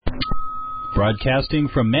broadcasting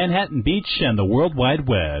from Manhattan Beach and the World Wide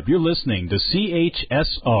Web. You're listening to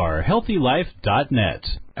CHSR, HealthyLife.net.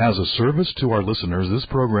 As a service to our listeners, this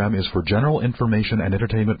program is for general information and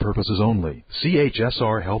entertainment purposes only.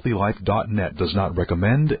 CHSR, HealthyLife.net does not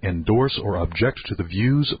recommend, endorse, or object to the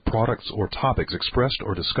views, products, or topics expressed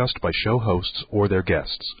or discussed by show hosts or their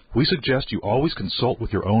guests. We suggest you always consult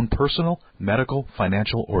with your own personal, medical,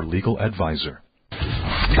 financial, or legal advisor.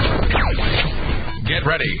 Get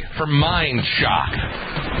ready for Mind Shock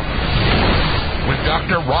with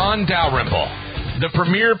Dr. Ron Dalrymple, the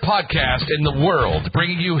premier podcast in the world,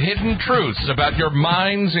 bringing you hidden truths about your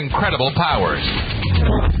mind's incredible powers.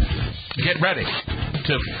 Get ready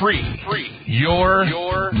to free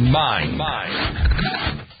your mind.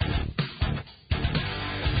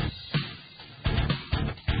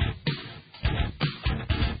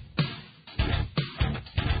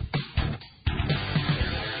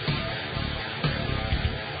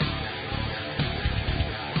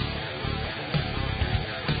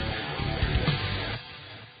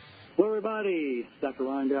 Everybody, Dr.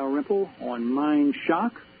 Ron Dalrymple on Mind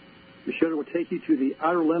Shock, the show that will take you to the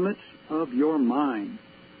outer limits of your mind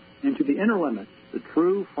and to the inner limits, the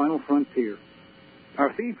true final frontier.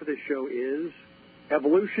 Our theme for this show is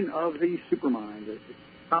evolution of the supermind, a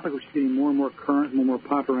topic which is getting more and more current, more and more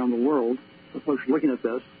popular around the world. So folks are looking at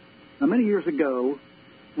this. Now, many years ago,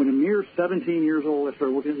 when a mere 17 years old, I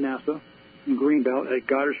started working at NASA in Greenbelt at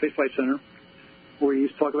Goddard Space Flight Center, where we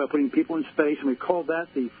used to talk about putting people in space, and we called that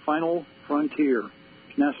the final frontier.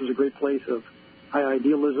 NASA is a great place of high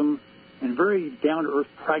idealism and very down-to-earth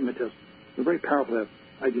pragmatism. They're very powerful. They have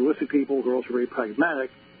idealistic people who are also very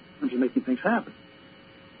pragmatic in terms of making things happen.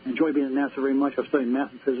 I enjoy being at NASA very much. I've studied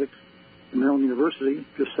math and physics at Maryland University,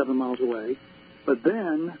 just 7 miles away. But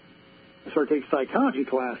then I started taking psychology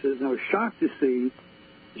classes, and I was shocked to see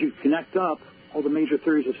that you connect up all the major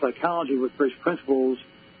theories of psychology with various principles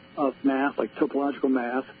of math, like topological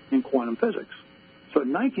math and quantum physics. So at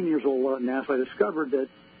 19 years old at NASA, I discovered that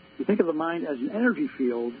you think of the mind as an energy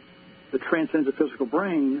field that transcends the physical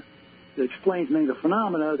brain, that explains many of the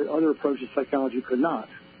phenomena that other approaches to psychology could not.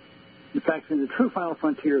 In fact, in the true final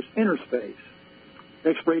frontier is inner space, the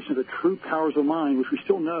exploration of the true powers of mind, which we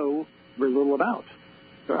still know very little about.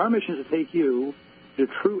 So our mission is to take you to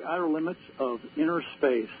the true outer limits of inner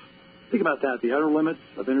space. Think about that, the outer limits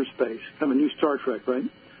of inner space. Kind of a new Star Trek, right?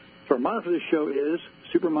 So our motto for this show is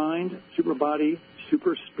super mind, super body,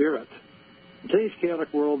 super spirit. In today's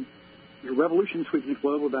chaotic world, there's a revolution sweeping the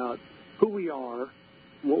globe about who we are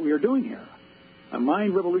and what we are doing here. A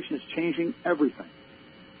mind revolution is changing everything.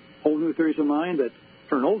 Whole new theories of mind that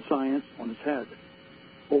turn old science on its head.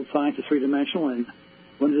 Old science is three-dimensional and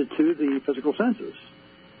limited to the physical senses.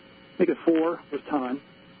 Make it four with time,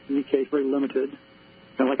 in any case very limited,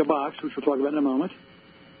 kind of like a box, which we'll talk about in a moment.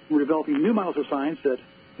 We're developing new models of science that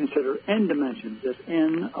consider n dimensions as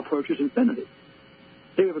n approaches infinity.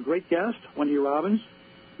 Today we have a great guest, Wendy Robbins,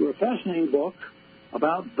 who wrote a fascinating book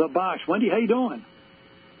about the box. Wendy, how you doing?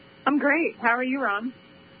 I'm great. How are you, Ron?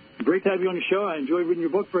 Great to have you on the show. I enjoyed reading your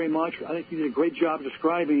book very much. I think you did a great job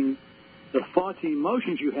describing the thoughts and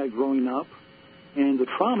emotions you had growing up and the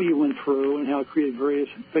trauma you went through and how it created various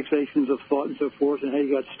fixations of thought and so forth and how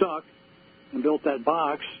you got stuck and built that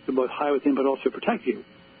box to both hide within but also protect you.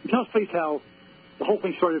 And tell us, please, how the whole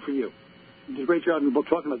thing started for you. You did a great job in your book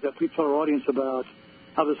talking about that. Please tell our audience about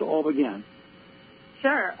how this all began.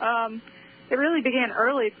 Sure. It really began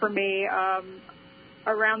early for me,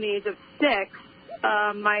 around the age of 6.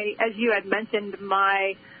 As you had mentioned,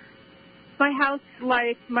 my house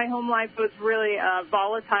life, my home life was really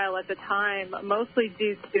volatile at the time, mostly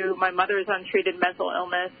due to my mother's untreated mental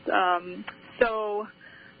illness. So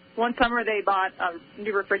one summer they bought a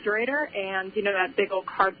new refrigerator and, you know, that big old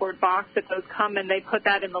cardboard box that those come in, they put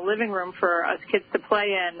that in the living room for us kids to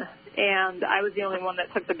play in, and I was the only one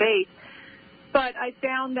that took the bait. But I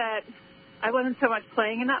found that I wasn't so much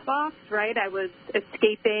playing in that box, right? I was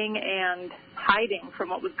escaping and hiding from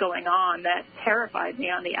what was going on that terrified me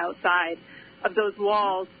on the outside of those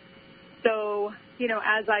walls. So, you know,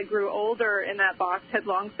 as I grew older and that box had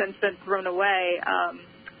long since been thrown away,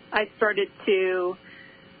 I started to,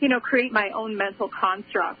 you know, create my own mental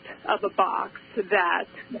construct of a box that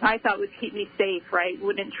I thought would keep me safe, right?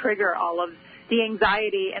 Wouldn't trigger all of the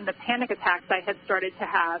anxiety and the panic attacks I had started to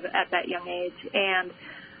have at that young age, and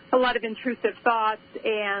a lot of intrusive thoughts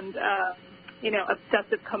and, you know,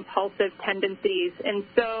 obsessive-compulsive tendencies. And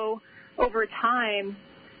so over time,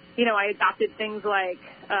 you know, I adopted things like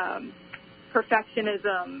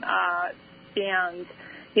perfectionism and,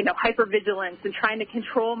 hypervigilance and trying to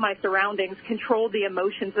control my surroundings, control the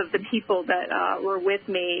emotions of the people that were with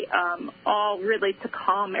me, all really to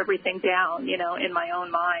calm everything down, in my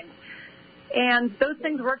own mind. And those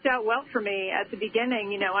things worked out well for me at the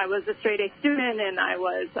beginning. I was a straight A student, and I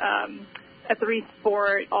was a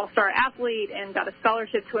 3-sport all-star athlete and got a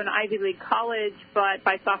scholarship to an Ivy League college. But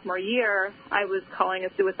by sophomore year, I was calling a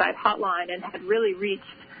suicide hotline and had really reached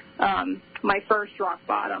my first rock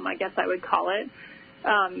bottom, I guess I would call it.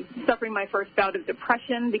 Suffering my first bout of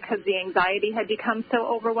depression because the anxiety had become so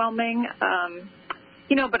overwhelming.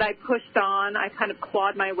 But I pushed on. I kind of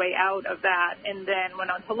clawed my way out of that and then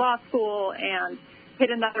went on to law school and hit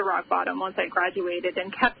another rock bottom once I graduated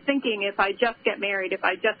and kept thinking if I just get married, if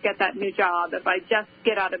I just get that new job, if I just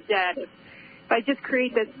get out of debt, if I just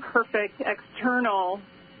create this perfect external,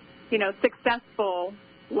 successful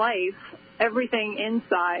life, everything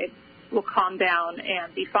inside will calm down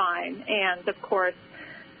and be fine. And, of course,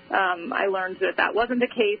 I learned that wasn't the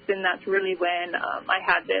case, and that's really when I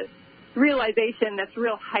had this realization, this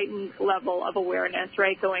real heightened level of awareness,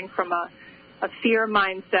 right, going from a fear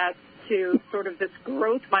mindset to sort of this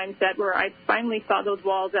growth mindset where I finally saw those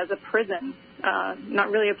walls as a prison,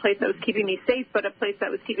 not really a place that was keeping me safe, but a place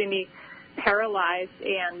that was keeping me paralyzed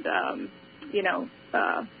and,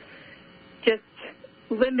 just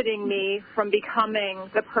limiting me from becoming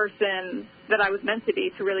the person that I was meant to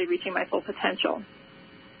be, to really reaching my full potential.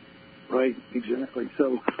 Right, exactly.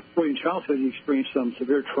 So, in childhood, you experienced some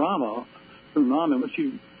severe trauma from mom, and what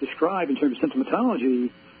you describe in terms of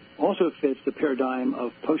symptomatology also fits the paradigm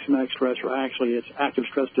of post-traumatic stress, or actually it's active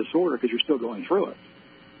stress disorder because you're still going through it.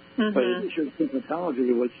 Mm-hmm. But it's your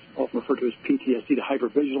symptomatology, what's often referred to as PTSD, the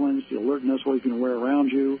hypervigilance, the alertness, always being aware around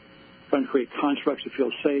you, trying to create constructs to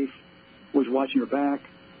feel safe, always watching your back,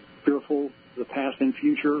 fearful of the past and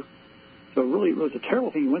future. So really, it was a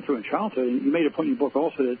terrible thing you went through in childhood. And you made a point in your book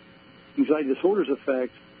also that anxiety disorders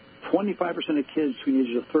affect 25% of kids between the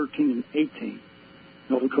ages of 13 and 18.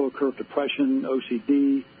 And also co-occur with depression,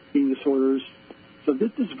 OCD, eating disorders. So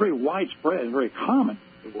this is very widespread and very common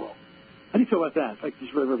in the world. How do you feel about that? Like, this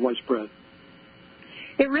is very, very widespread.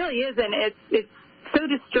 It really is, and it's so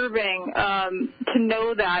disturbing to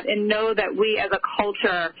know that, and know that we as a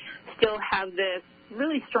culture still have this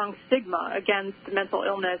really strong stigma against mental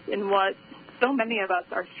illness in what so many of us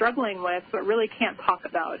are struggling with but really can't talk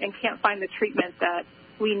about and can't find the treatment that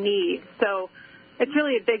we need. So it's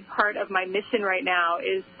really a big part of my mission right now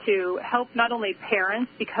is to help not only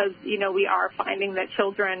parents, because, we are finding that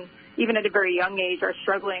children, even at a very young age, are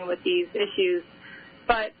struggling with these issues,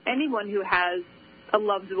 but anyone who has a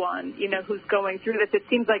loved one, who's going through this. It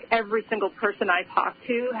seems like every single person I talk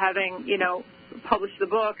to, having, published the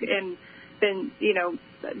book and been,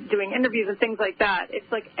 doing interviews and things like that, it's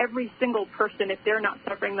like every single person, if they're not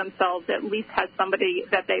suffering themselves, at least has somebody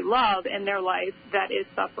that they love in their life that is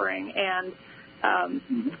suffering. And,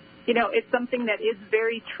 it's something that is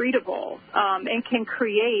very treatable and can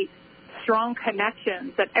create strong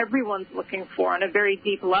connections that everyone's looking for on a very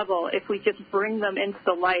deep level if we just bring them into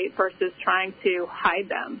the light versus trying to hide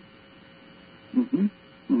them. Mm-hmm.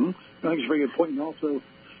 Mm-hmm. I think it's a very good point. And also,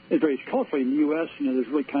 it's very culturally in the U.S., there's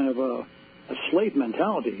really kind of a slave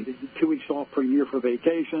mentality. 2 weeks off per year for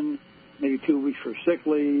vacation, maybe 2 weeks for sick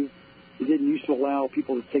leave. It didn't used to allow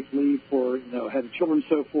people to take leave for, having children and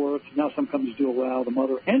so forth. Now some companies do allow the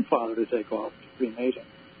mother and father to take off, which is pretty amazing.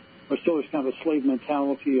 But still there's kind of a slave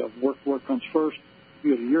mentality of work comes first.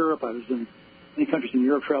 You go to Europe. I was in many countries in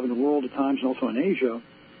Europe, traveling the world at times, and also in Asia.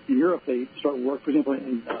 In Europe, they start work, for example,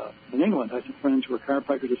 in England, I have some friends who are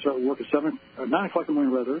chiropractors that start work at 9 o'clock in the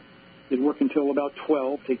morning, rather. They'd work until about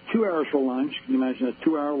 12, take 2 hours for lunch. Can you imagine a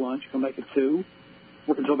 2-hour lunch, come back at 2,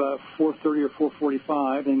 work until about 4:30 or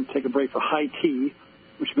 4:45, then take a break for high tea,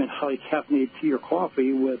 which meant highly caffeinated tea or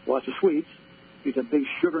coffee with lots of sweets. Get a big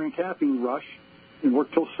sugar and caffeine rush, and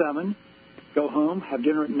work till 7, go home, have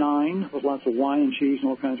dinner at 9 with lots of wine and cheese and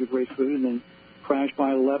all kinds of great food, and then crash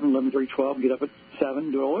by 11, 11:30, 12, get up at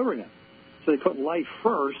 7, do it all over again. So they put life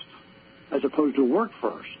first as opposed to work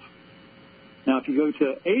first. Now, if you go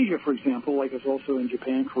to Asia, for example, like I was also in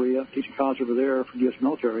Japan, Korea, teaching college over there for the U.S.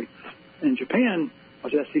 military. In Japan, I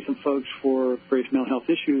was asked to see some folks for various mental health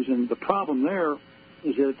issues, and the problem there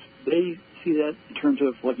is that they see that in terms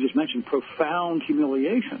of, like you just mentioned, profound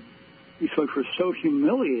humiliation. These folks were so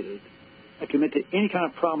humiliated and commit to any kind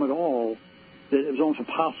of problem at all that it was almost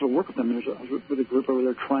impossible to work with them. I was with a group over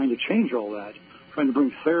there trying to change all that, trying to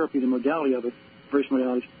bring therapy, the modality of it, various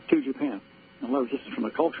modalities, to Japan, and leverage this from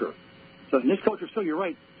the culture. So in this culture, still, you're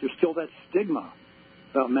right, there's still that stigma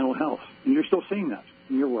about mental health, and you're still seeing that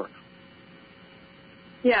in your work.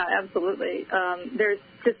 Yeah, absolutely. There's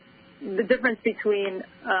just the difference between,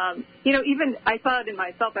 even I saw it in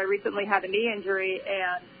myself. I recently had a knee injury,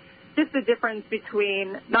 and just the difference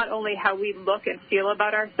between not only how we look and feel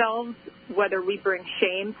about ourselves, whether we bring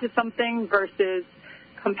shame to something versus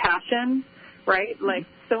compassion, right? Like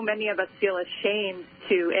so many of us feel ashamed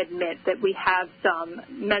to admit that we have some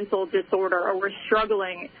mental disorder or we're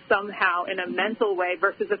struggling somehow in a mental way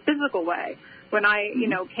versus a physical way. When I,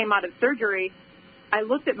 came out of surgery, I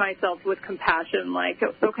looked at myself with compassion, like,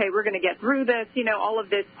 okay, we're going to get through this, all of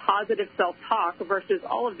this positive self-talk versus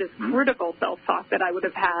all of this critical self-talk that I would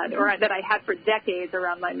have had or that I had for decades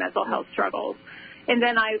around my mental health struggles. And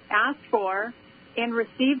then I asked for and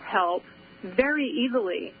received help very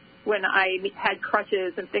easily when I had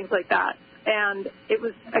crutches and things like that. And it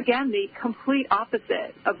was, again, the complete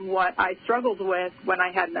opposite of what I struggled with when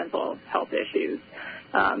I had mental health issues.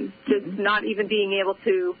 Just not even being able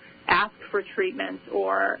to ask for treatment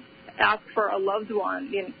or ask for a loved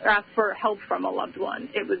one, ask for help from a loved one.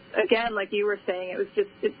 It was, again, like you were saying, it was just,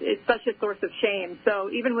 it's such a source of shame. So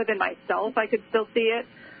even within myself, I could still see it,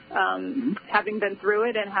 having been through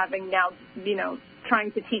it and having now,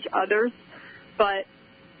 trying to teach others. But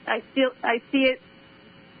I see it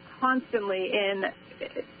constantly in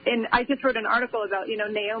I just wrote an article about,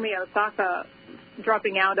 Naomi Osaka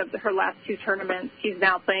dropping out of her last two tournaments. She's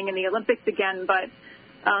now playing in the Olympics again, but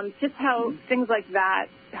just how things like that,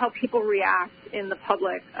 how people react in the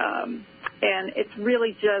public. And it's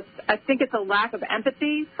really just, I think it's a lack of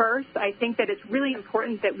empathy first. I think that it's really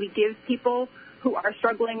important that we give people who are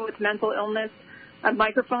struggling with mental illness a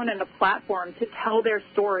microphone and a platform to tell their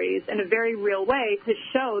stories in a very real way, to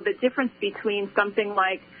show the difference between something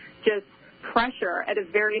like just pressure at a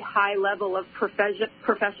very high level of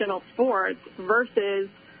professional sports versus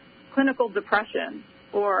clinical depression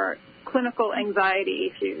or clinical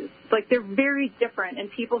anxiety issues. Like, they're very different, and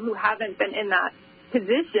people who haven't been in that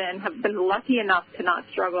position, have been lucky enough to not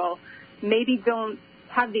struggle, maybe don't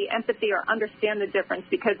have the empathy or understand the difference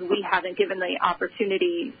because we haven't given the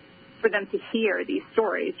opportunity for them to hear these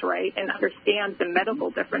stories, right, and understand the medical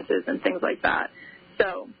differences and things like that.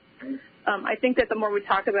 So I think that the more we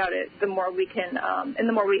talk about it, the more we can, and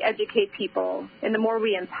the more we educate people, and the more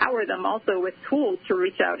we empower them also with tools to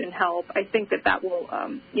reach out and help, I think that will,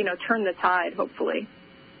 turn the tide, hopefully.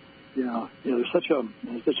 Yeah, there's such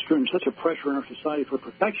a pressure in our society for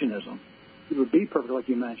perfectionism. It would be perfect, like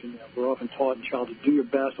you mentioned. We're often taught in childhood, do your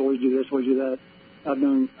best, always do this, always do that.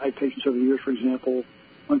 I had patients over the years, for example.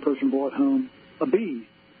 One person brought home a B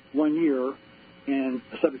 1 year, and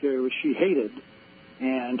a subject area which she hated,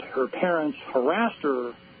 and her parents harassed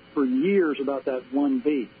her for years about that one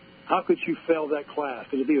B. How could you fail that class?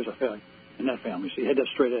 Because a B was a failure in that family. So you had to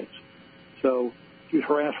have straight A's. So she was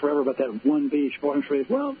harassed forever about that one B. She brought him straight A's.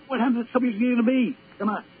 Well, what happens if somebody's getting a B? Come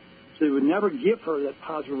on. So they would never give her that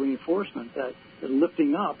positive reinforcement, that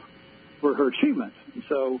lifting up for her achievements. And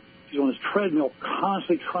so she's on this treadmill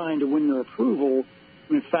constantly trying to win their approval,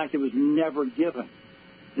 when in fact it was never given.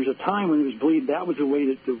 There's a time when it was believed that was the way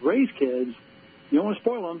to raise kids. You don't want to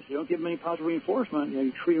spoil them, so you don't give them any positive reinforcement.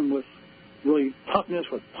 You treat them with really toughness,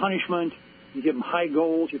 with punishment. You give them high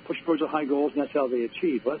goals, you push towards the high goals, and that's how they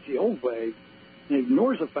achieve. Well, that's the old way, and it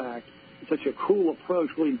ignores the fact that such a cruel approach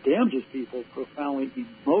really damages people profoundly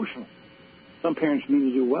emotionally. Some parents mean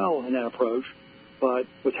to do well in that approach, but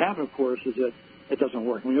what's happened, of course, is that it doesn't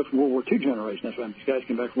work. When you look from World War II generation, that's why these guys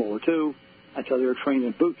came back from World War II. That's how they were trained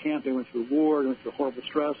in boot camp. They went through war, they went through horrible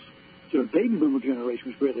stress. So the baby boomer generation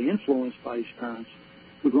was greatly influenced by these parents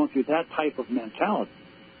who were going through that type of mentality.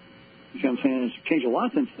 You know what I'm saying? It's changed a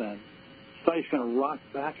lot since then. Society's kind of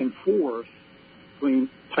rocked back and forth between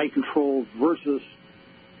tight control versus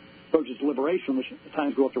approaches to liberation, which at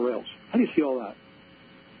times go off the rails. How do you see all that?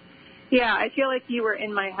 Yeah, I feel like you were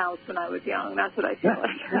in my house when I was young. That's what I feel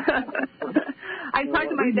like. I talked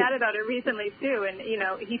to my dad about it recently, too, and,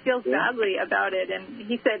 he feels badly about it. And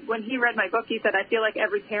he said, when he read my book, he said, I feel like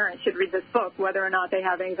every parent should read this book, whether or not they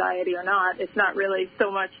have anxiety or not. It's not really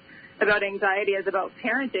so much about anxiety as about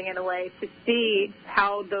parenting in a way, to see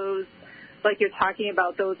how those, like you're talking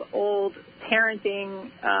about, those old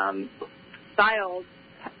parenting styles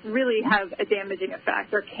really have a damaging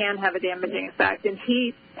effect, or can have a damaging effect. And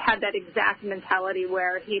he had that exact mentality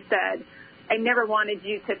where he said, I never wanted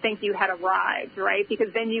you to think you had arrived, right? Because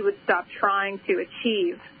then you would stop trying to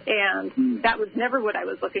achieve. And that was never what I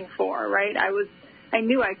was looking for, right? I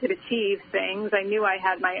knew I could achieve things. I knew I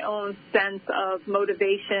had my own sense of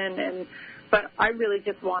motivation, but I really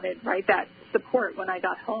just wanted, right, that support when I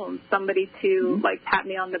got home, somebody to, like, pat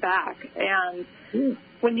me on the back. And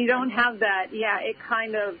when you don't have that, it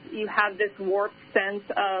kind of, you have this warped sense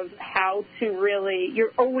of how to really,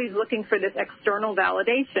 you're always looking for this external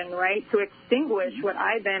validation, right, to extinguish what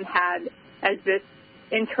I then had as this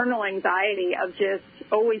internal anxiety of just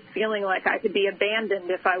always feeling like I could be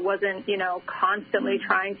abandoned if I wasn't, constantly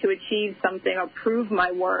trying to achieve something or prove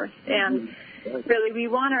my worth. And really, we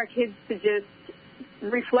want our kids to just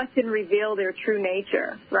reflect and reveal their true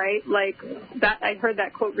nature, right? Like that, I heard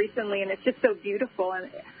that quote recently, and it's just so beautiful. And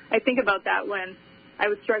I think about that when I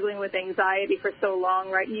was struggling with anxiety for so long,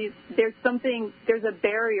 right? There's a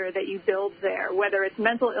barrier that you build there, whether it's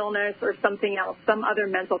mental illness or something else, some other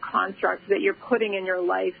mental construct that you're putting in your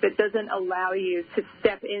life that doesn't allow you to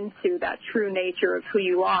step into that true nature of who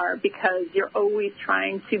you are, because you're always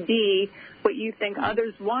trying to be what you think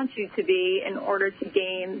others want you to be in order to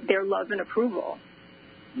gain their love and approval.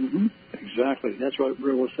 Mm-hmm. Exactly. That's what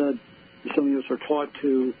Rilla said. Some of us are taught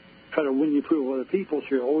to try to win the approval of other people,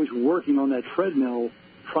 so you're always working on that treadmill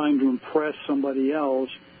trying to impress somebody else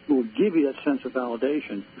who will give you that sense of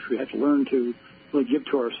validation, which we have to learn to really give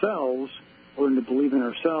to ourselves, learn to believe in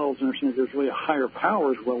ourselves, and understand that there's really a higher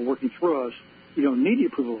power as well working through us. You don't need the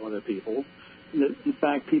approval of other people. In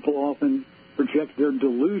fact, people often project their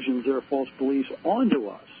delusions, their false beliefs onto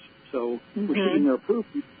us. So we're seeking their approval.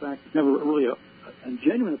 In fact, it's never really a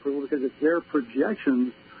genuine approval, because it's their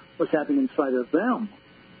projections, what's happening inside of them,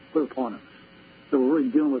 put upon us. So we're really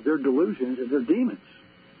dealing with their delusions and their demons.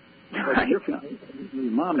 Right. Like your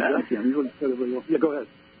mom, Jackie, go ahead.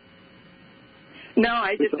 No,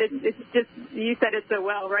 it's just, you said it so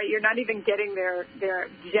well, right? You're not even getting their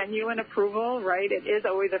genuine approval, right? It is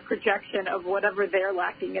always a projection of whatever they're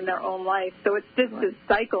lacking in their own life. So it's just this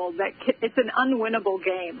cycle that it's an unwinnable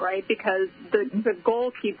game, right? Because the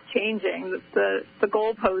goal keeps changing. The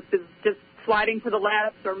goalpost is just sliding to the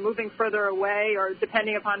left or moving further away, or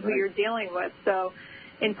depending upon who you're dealing with. So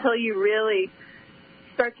until you really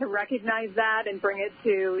start to recognize that and bring it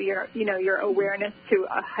to your awareness to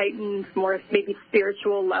a heightened, more maybe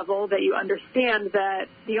spiritual level, that you understand that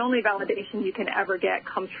the only validation you can ever get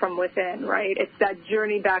comes from within, right? It's that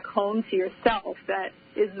journey back home to yourself that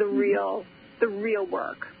is the real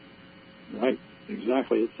work. Right,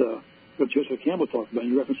 exactly. It's what Joseph Campbell talked about.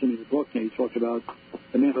 You referenced in your book, and he talked about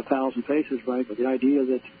the man of 1,000 faces, right? But the idea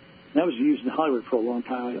that was used in Hollywood for a long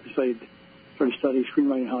time. I started studying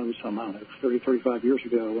screenwriting in Hollywood some, I don't know, 30, 35 years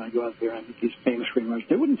ago, when I go out there and I meet these famous screenwriters.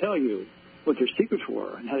 They wouldn't tell you what their secrets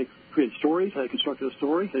were and how they created stories, how they constructed a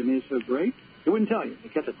story, how they made it so great. They wouldn't tell you. They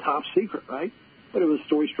kept a top secret, right? But it was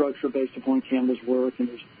story structure based upon Campbell's work, and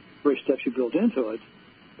there's various steps you build into it.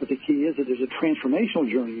 But the key is that there's a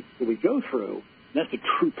transformational journey that we go through. And that's the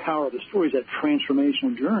true power of the story, is that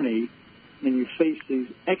transformational journey. And you face these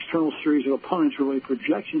external series of opponents, really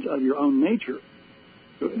projections of your own nature.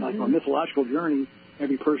 So like on a mythological journey,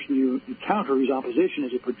 every person you encounter whose opposition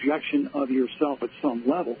is a projection of yourself at some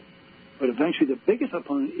level. But eventually the biggest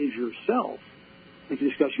opponent is yourself. Like you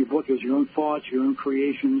discuss in your book, it was your own thoughts, your own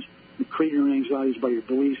creations. You create your own anxieties by your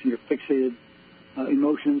beliefs and your fixated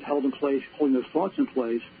emotions held in place, holding those thoughts in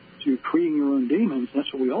place. So you're creating your own demons.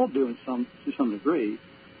 That's what we all do to some degree.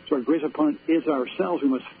 So our greatest opponent is ourselves. We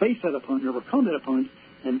must face that opponent, overcome that opponent,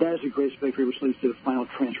 and that is the greatest victory, which leads to the final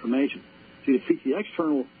transformation. So you defeat the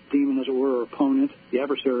external demon, as it were, or opponent, the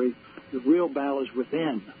adversary. The real battle is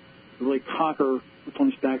within. To really conquer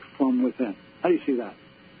opponents back from within. How do you see that?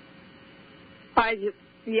 I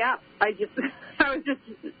was just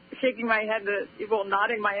shaking my head,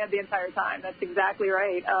 nodding my head the entire time. That's exactly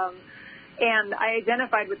right. And I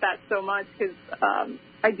identified with that so much because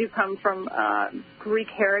I do come from Greek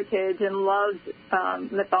heritage and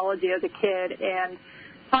loved mythology as a kid, and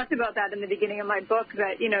talked about that in the beginning of my book,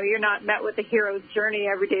 that, you're not met with the hero's journey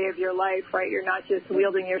every day of your life, right? You're not just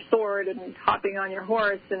wielding your sword and hopping on your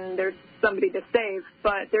horse and there's somebody to save,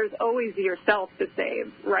 but there's always yourself to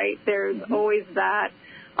save, right? There's always that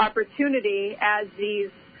opportunity as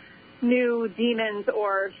these new demons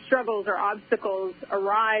or struggles or obstacles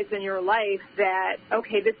arise in your life that,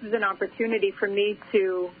 okay, this is an opportunity for me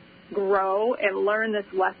to grow and learn this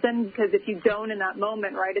lesson, because if you don't in that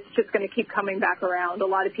moment, right, it's just going to keep coming back around. A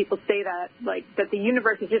lot of people say that, like, that the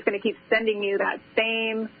universe is just going to keep sending you that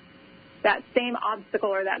same obstacle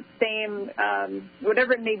or that same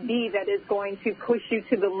whatever it may be that is going to push you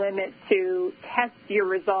to the limit to test your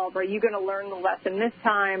resolve. Are you going to learn the lesson this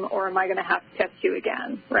time, or am I going to have to test you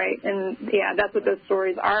again, right? And, yeah, that's what those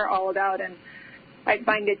stories are all about. And I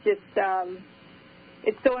find it just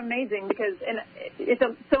it's so amazing because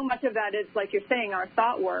so much of that is, like you're saying, our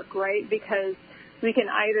thought work, right? Because we can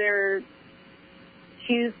either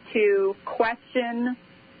choose to question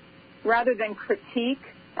rather than critique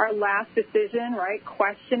our last decision, right?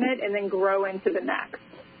 Question it and then grow into the next.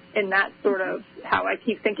 And that's sort of how I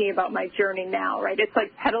keep thinking about my journey now, right? It's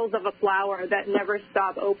like petals of a flower that never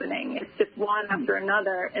stop opening. It's just one after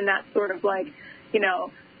another, and that's sort of like, you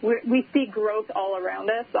know, we see growth all around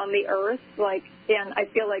us on the earth, like, and I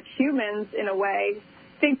feel like humans, in a way,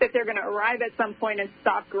 think that they're going to arrive at some point and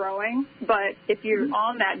stop growing. But if you're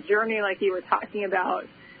on that journey like you were talking about,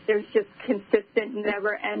 there's just consistent,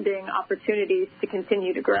 never-ending opportunities to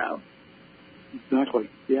continue to grow. Exactly.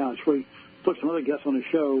 Yeah, it's really put some other guests on the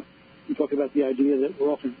show. You talk about the idea that we're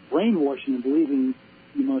often brainwashed into believing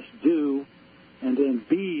you must do, and then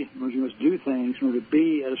be, in other words, you must do things in order to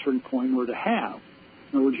be at a certain point in order to have.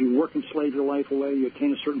 In other words, you work and slave your life away, you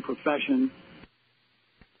attain a certain profession.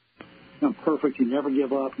 You're not perfect, you never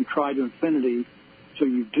give up, you try to infinity, so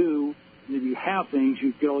you do, and if you have things,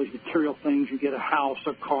 you get all these material things, you get a house,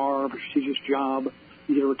 a car, a prestigious job,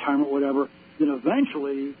 you get a retirement, whatever, then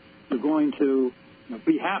eventually you're going to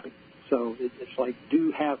be happy. So it's like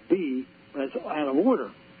do, have, be, but it's out of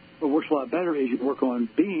order. What works a lot better is you work on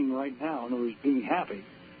being right now, in other words, being happy.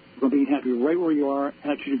 You're being happy right where you are,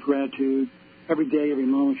 attitude of gratitude. Every day, every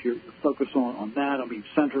moment, you're focused on that, on being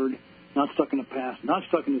centered, not stuck in the past, not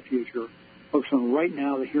stuck in the future. Focus on right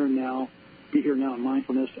now, the here and now, be here now in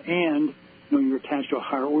mindfulness, and knowing you're attached to a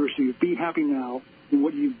higher order. So you be happy now, and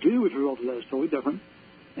what you do as a result of that is totally different.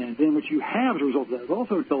 And then what you have as a result of that is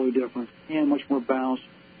also totally different and much more balanced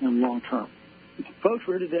and long-term. Folks,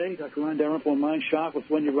 we're here today, Dr. Ron Dalrymple on Mind Shock with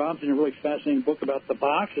Wendy Robinson, a really fascinating book about the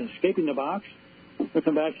box and escaping the box. We'll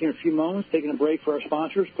come back here in a few moments, taking a break for our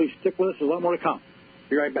sponsors. Please stick with us. There's a lot more to come.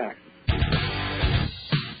 Be right back.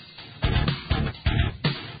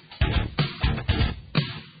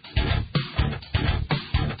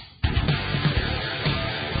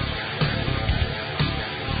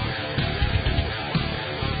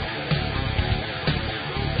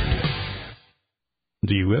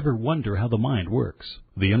 Do you ever wonder how the mind works?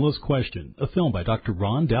 The Endless Question, a film by Dr.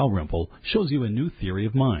 Ron Dalrymple, shows you a new theory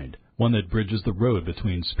of mind, one that bridges the road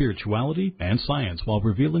between spirituality and science while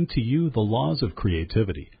revealing to you the laws of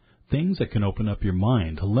creativity, things that can open up your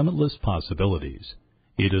mind to limitless possibilities.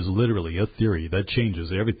 It is literally a theory that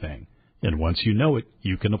changes everything, and once you know it,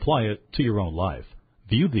 you can apply it to your own life.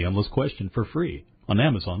 View The Endless Question for free on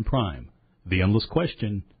Amazon Prime. The Endless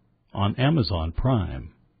Question on Amazon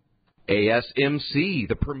Prime. ASMC,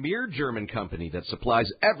 the premier German company that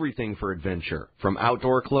supplies everything for adventure, from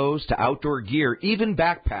outdoor clothes to outdoor gear, even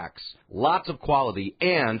backpacks. Lots of quality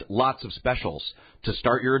and lots of specials. To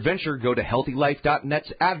start your adventure, go to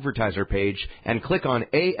HealthyLife.net's advertiser page and click on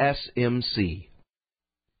ASMC.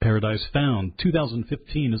 Paradise Found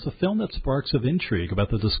 2015 is a film that sparks of intrigue about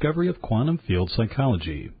the discovery of quantum field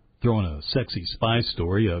psychology. Throw in a sexy spy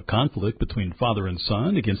story, a conflict between father and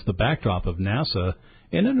son against the backdrop of NASA,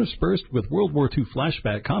 and interspersed with World War II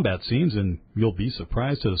flashback combat scenes, and you'll be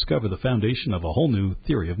surprised to discover the foundation of a whole new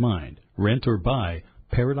theory of mind. Rent or buy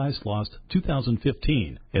Paradise Lost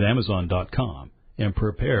 2015 at Amazon.com and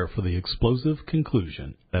prepare for the explosive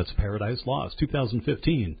conclusion. That's Paradise Lost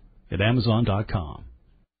 2015 at Amazon.com.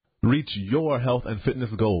 Reach your health and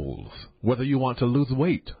fitness goals. Whether you want to lose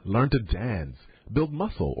weight, learn to dance, build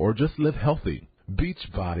muscle, or just live healthy,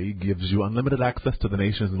 Beachbody gives you unlimited access to the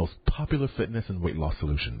nation's most popular fitness and weight loss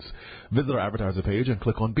solutions. Visit our advertiser page and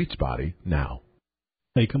click on Beachbody now.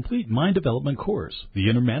 A complete mind development course, The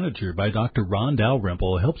Inner Manager by Dr. Ron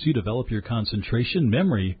Dalrymple, helps you develop your concentration,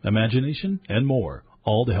 memory, imagination, and more,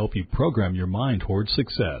 all to help you program your mind towards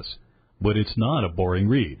success. But it's not a boring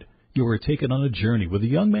read. You are taken on a journey with a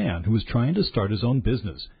young man who is trying to start his own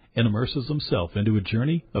business and immerses himself into a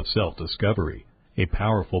journey of self-discovery. A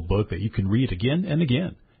powerful book that you can read again and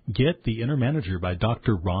again. Get The Inner Manager by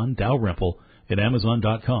Dr. Ron Dalrymple at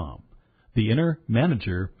Amazon.com. The Inner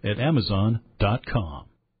Manager at Amazon.com.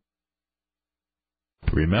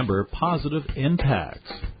 Remember Positive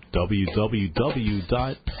Impacts.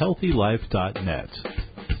 www.healthylife.net.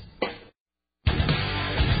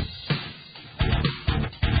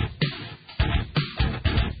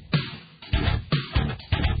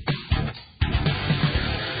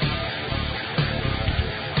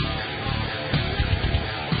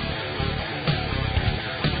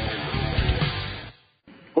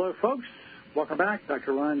 Hello, folks. Welcome back.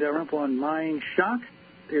 Dr. Ron Dalrymple on Mind Shock.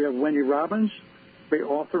 Here we have Wendy Robbins, great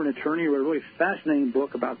author and attorney, who wrote a really fascinating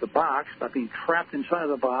book about the box, about being trapped inside of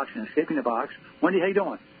the box and escaping the box. Wendy, how you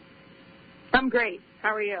doing? I'm great.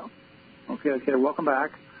 How are you? Okay. Welcome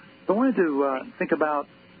back. I wanted to think about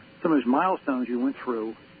some of those milestones you went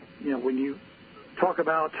through. You know, when you talk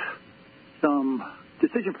about some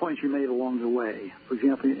decision points you made along the way. For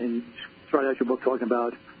example, and you started out your book talking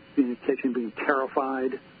about being in the kitchen, being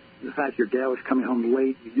terrified, the fact your dad was coming home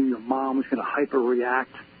late, you knew your mom was going to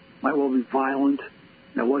hyper-react, might well be violent,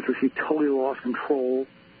 and once or she totally lost control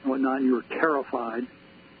and whatnot, and you were terrified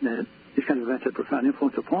that these kind of events had profound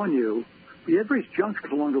influence upon you. But you had various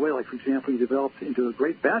junctures along the way, like, for example, you developed into a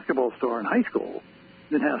great basketball star in high school,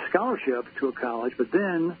 then had a scholarship to a college, but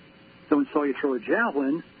then someone saw you throw a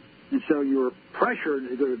javelin, and so you were pressured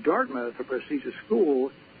to go to Dartmouth, a prestigious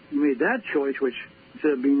school. You made that choice, which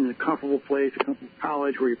instead of being in a comfortable place, a comfortable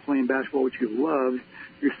college where you're playing basketball, which you loved,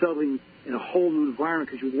 you're settling in a whole new environment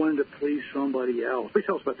because you wanted to please somebody else. Please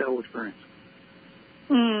tell us about that whole experience.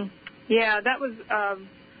 Yeah, that was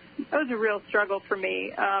a real struggle for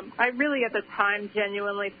me. I really at the time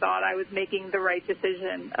genuinely thought I was making the right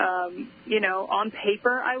decision. On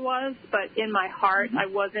paper I was, but in my heart I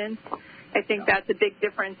wasn't. I think that's a big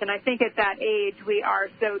difference. And I think at that age we are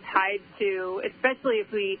so tied to, especially if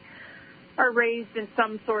we are raised in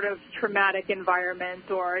some sort of traumatic environment,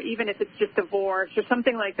 or even if it's just divorce or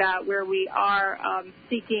something like that, where we are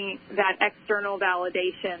seeking that external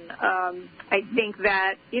validation. I think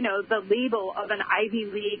that, the label of an Ivy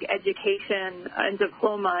League education and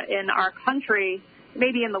diploma in our country,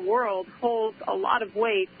 maybe in the world, holds a lot of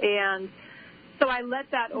weight. And so I let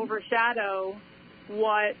that overshadow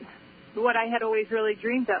what I had always really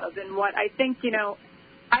dreamed of, and what I think,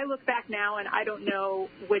 I look back now and I don't know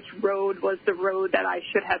which road was the road that I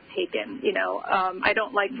should have taken. I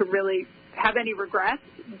don't like to really have any regrets,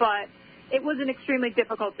 but it was an extremely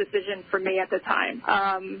difficult decision for me at the time.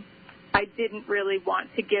 I didn't really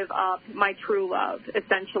want to give up my true love,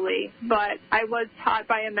 essentially, but I was taught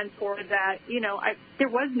by a mentor that, there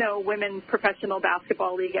was no women's professional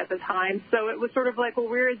basketball league at the time, so it was sort of like, well,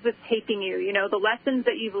 where is this taking you? The lessons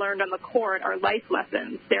that you've learned on the court are life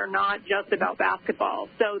lessons. They're not just about basketball.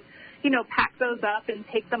 So, pack those up and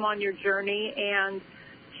take them on your journey and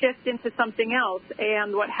shift into something else.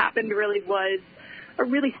 And what happened really was a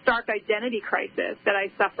really stark identity crisis that I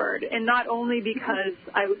suffered, and not only because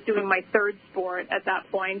I was doing my third sport at that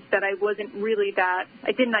point, that I wasn't really I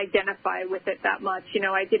didn't identify with it that much.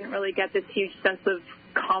 I didn't really get this huge sense of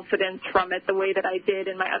confidence from it the way that I did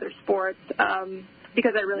in my other sports,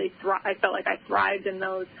 because I felt like I thrived in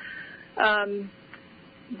those.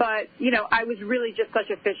 But, I was really just such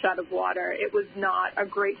a fish out of water. It was not a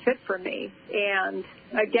great fit for me. And,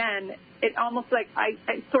 again, it almost like I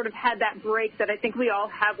sort of had that break that I think we all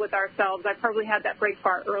have with ourselves. I probably had that break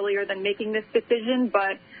far earlier than making this decision,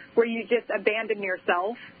 but where you just abandon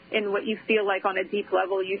yourself in what you feel like on a deep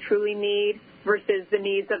level you truly need versus the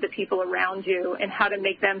needs of the people around you, and how to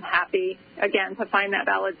make them happy, again, to find that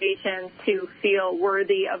validation, to feel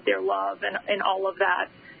worthy of their love and all of that,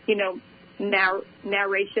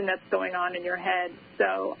 narration that's going on in your head.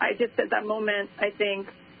 So I just, at that moment, I think,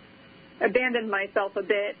 abandoned myself a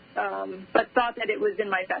bit, but thought that it was in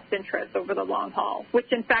my best interest over the long haul,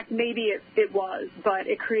 which in fact maybe it was, but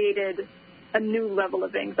it created a new level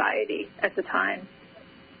of anxiety at the time.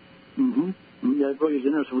 Yeah, it really is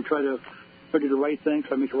interesting. We try to do the right thing,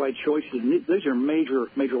 try to make the right choices. And these are major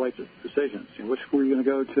life decisions. What school you're going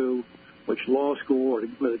to go to, which law school, or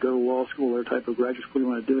whether go to law school or type of graduate school you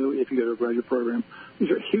want to do, if you go to a graduate program.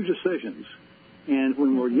 These are huge decisions. And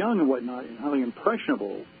when we're young and whatnot and highly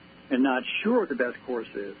impressionable and not sure what the best course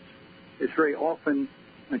is, it's very often,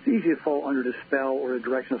 it's easy to fall under the spell or the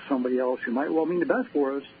direction of somebody else who might well mean the best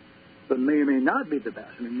for us, but may or may not be the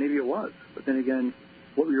best. I mean, maybe it was. But then again,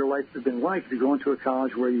 what would your life have been like if you go into a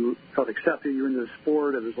college where you felt accepted, you were into the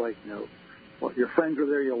sport, it was like, your friends were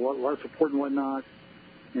there, you had a lot of support and whatnot,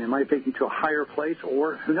 and it might take you to a higher place,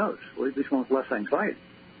 or who knows, or at least one with less anxiety,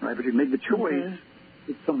 right? But you made the choice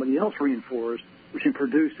that somebody else reinforced, which can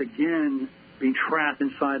produce, again, being trapped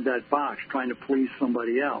inside that box, trying to please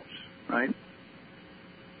somebody else, right?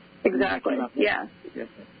 Exactly, yeah. Yeah.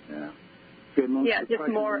 Yeah, just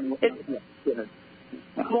more. When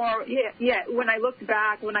I looked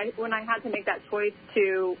back, when I had to make that choice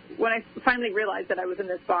when I finally realized that I was in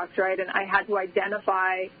this box, right, and I had to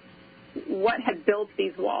identify what had built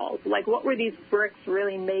these walls, like what were these bricks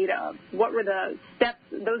really made of? What were the steps,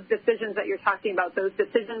 those decisions that you're talking about, those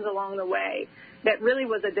decisions along the way that really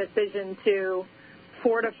was a decision to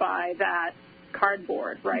fortify that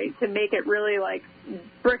cardboard, right, to make it really like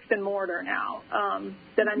bricks and mortar now,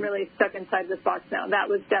 that I'm really stuck inside this box now. That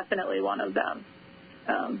was definitely one of them,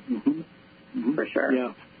 for sure.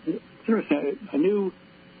 Yeah. It's interesting. I knew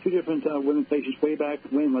two different women patients way back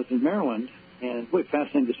when I was in Maryland, and really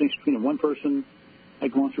fascinating distinction between one person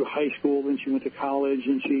had gone through high school, then she went to college,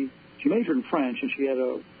 and she she majored in French, and she had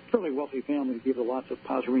a fairly wealthy family that gave her lots of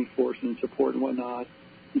positive reinforcement and support and whatnot.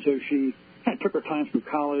 And so she kind of took her time through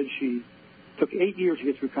college. She took 8 years to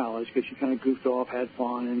get through college because she kind of goofed off, had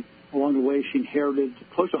fun, and along the way she inherited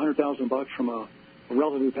close to $100,000 from a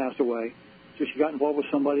relative who passed away. So she got involved with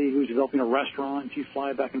somebody who was developing a restaurant, and she'd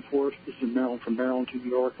fly back and forth. This is in Maryland, from Maryland to New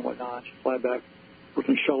York and whatnot. She'd fly back,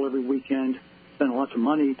 working a shuttle every weekend, spending lots of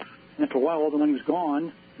money. And after a while, all the money was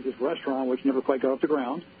gone. This restaurant, which never quite got off the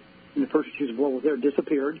ground, and the person she was involved with there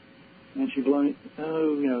disappeared. And she'd blown,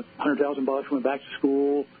 $100,000, went back to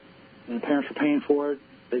school, and the parents were paying for it.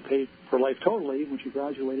 They paid for life totally. When she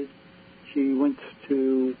graduated, she went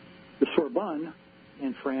to the Sorbonne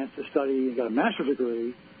in France to study and got a master's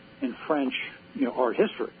degree in French, art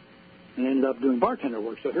history, and ended up doing bartender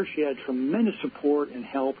work. So here she had tremendous support and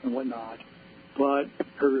help and whatnot, but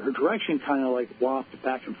her direction kind of like wafted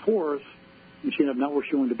back and forth, and she ended up not where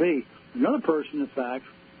she wanted to be. Another person, in fact,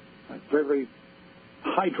 very, very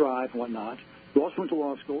high drive and whatnot, who also went to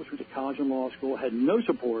law school, she went to college and law school, had no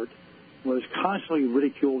support, was constantly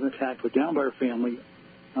ridiculed and attacked, put down by her family,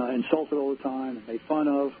 insulted all the time, and made fun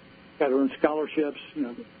of, got her own scholarships,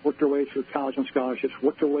 worked her way through college on scholarships,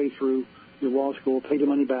 worked her way through the law school, paid the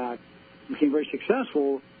money back, became very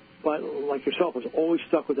successful, but like yourself, was always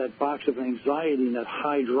stuck with that box of anxiety and that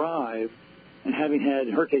high drive, and having had,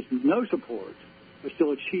 in her case, no support, but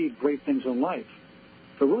still achieved great things in life.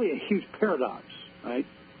 So really a huge paradox, right?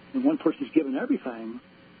 And one person's given everything,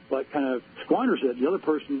 but kind of squanders it. The other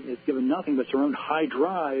person is given nothing, but it's their own high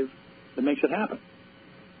drive that makes it happen.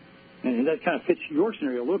 And that kind of fits your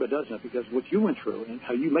scenario a little bit, doesn't it? Because what you went through and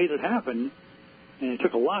how you made it happen, and it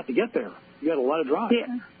took a lot to get there. You had a lot of drive.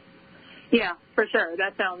 Yeah, for sure.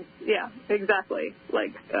 That sounds, exactly.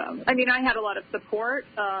 Like, I had a lot of support,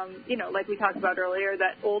 like we talked about earlier,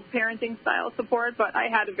 that old parenting style support, but I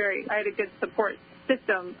had a good support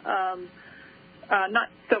system, not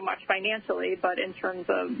so much financially, but in terms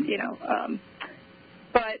of,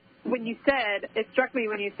 but when you said, it struck me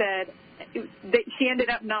when you said that she ended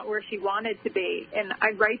up not where she wanted to be, and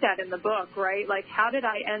I write that in the book, right? Like, how did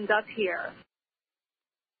I end up here?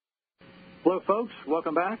 Hello, folks.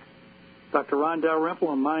 Welcome back. Dr. Ron Dalrymple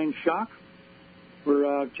on Mind Shock.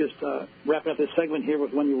 We're just wrapping up this segment here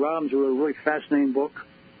with Wendy Robbins, who wrote a really fascinating book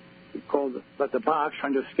called Let the Box,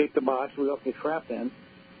 Trying to Escape the Box We Often Get Trapped In.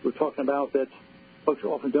 We're talking about that folks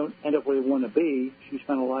often don't end up where they want to be. She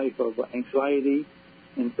spent a life of anxiety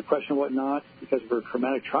and depression and whatnot because of her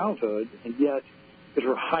traumatic childhood, and yet because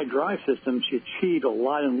of her high drive system, she achieved a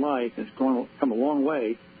lot in life and has come a long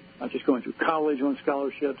way, not just going through college on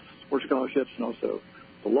scholarships, sports scholarships, and also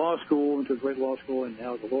the law school, into a great law school, and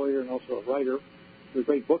now as a lawyer and also a writer. There's a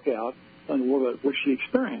great book out telling the world about what she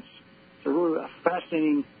experienced. It's a really a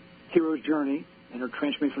fascinating hero's journey and her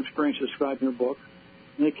transformational experience described in her book.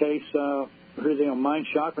 In any case, we're here today on Mind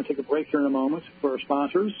Shock. We're going to take a break here in a moment for our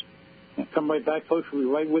sponsors. And come right back, folks. We'll be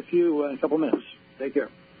right with you in a couple minutes. Take care.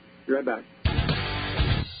 Be right back.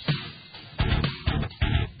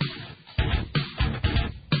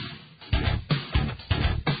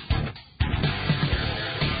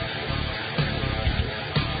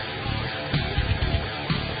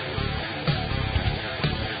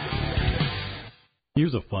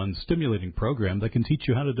 Here's a fun, stimulating program that can teach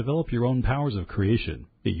you how to develop your own powers of creation.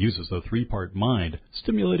 It uses a 3-part mind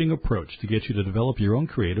stimulating approach to get you to develop your own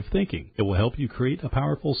creative thinking. It will help you create a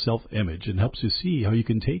powerful self-image and helps you see how you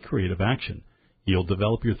can take creative action. You'll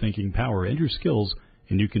develop your thinking power and your skills,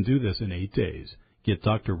 and you can do this in 8 days. Get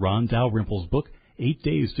Dr. Ron Dalrymple's book, 8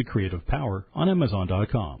 Days to Creative Power, on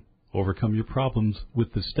Amazon.com. Overcome your problems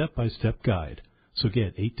with the step-by-step guide. So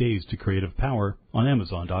get 8 Days to Creative Power on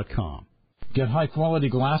Amazon.com. Get high-quality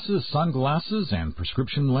glasses, sunglasses, and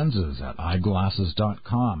prescription lenses at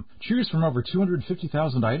eyeglasses.com. Choose from over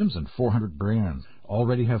 250,000 items and 400 brands.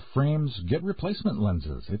 Already have frames? Get replacement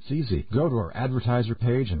lenses. It's easy. Go to our advertiser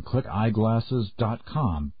page and click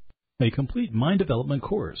eyeglasses.com. A complete mind development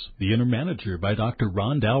course, The Inner Manager by Dr.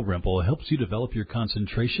 Ron Dalrymple, helps you develop your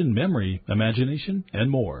concentration, memory, imagination,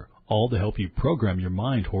 and more, all to help you program your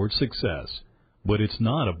mind towards success. But it's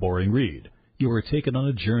not a boring read. You are taken on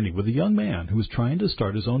a journey with a young man who is trying to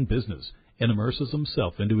start his own business and immerses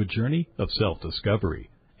himself into a journey of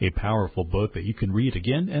self-discovery. A powerful book that you can read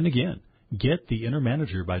again and again. Get The Inner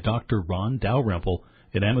Manager by Dr. Ron Dalrymple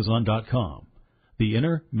at Amazon.com. The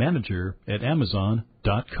Inner Manager at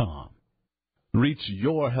Amazon.com. Reach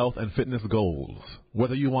your health and fitness goals.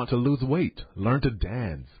 Whether you want to lose weight, learn to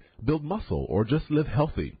dance, build muscle, or just live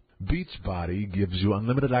healthy, Beachbody gives you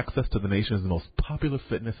unlimited access to the nation's most popular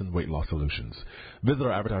fitness and weight loss solutions. Visit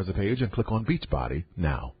our advertiser page and click on Beachbody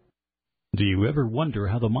now. Do you ever wonder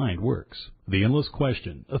how the mind works? The Endless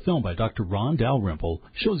Question, a film by Dr. Ron Dalrymple,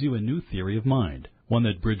 shows you a new theory of mind, one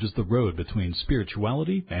that bridges the road between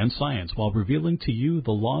spirituality and science while revealing to you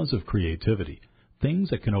the laws of creativity, things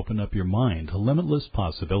that can open up your mind to limitless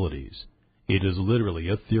possibilities. It is literally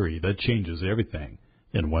a theory that changes everything,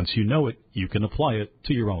 and once you know it, you can apply it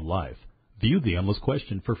to your own life. View The Endless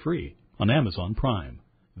Question for free on Amazon Prime.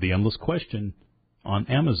 The Endless Question on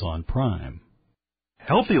Amazon Prime.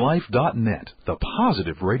 HealthyLife.net, the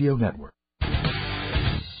positive radio network.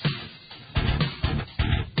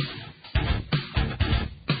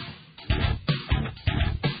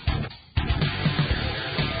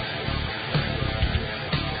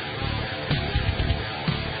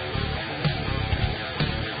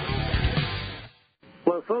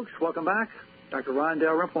 Hello, folks. Welcome back. Dr. Ron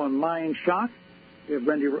Dalrymple on Mind Shock. We have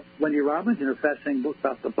Wendy Robbins in her fascinating book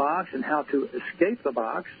about the box and how to escape the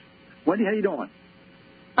box. Wendy, how you doing?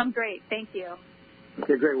 I'm great. Thank you.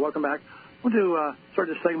 Okay, great. Welcome back. I want to start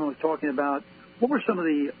this segment with talking about what were some of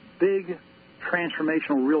the big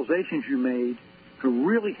transformational realizations you made to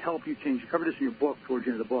really help you change. You covered this in your book towards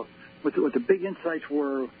the end of the book. What the big insights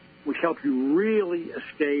were which helped you really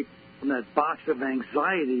escape from that box of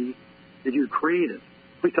anxiety that you created.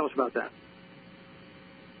 Please tell us about that.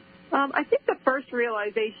 I think the first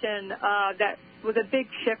realization that was a big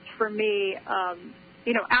shift for me,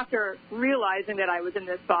 after realizing that I was in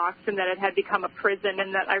this box and that it had become a prison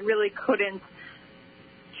and that I really couldn't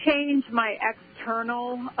change my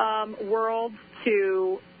external world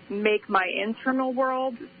to make my internal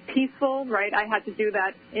world peaceful, right? I had to do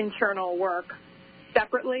that internal work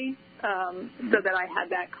separately so that I had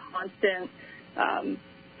that constant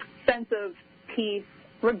sense of peace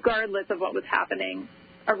regardless of what was happening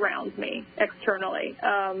around me externally.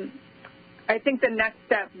 I think the next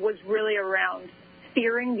step was really around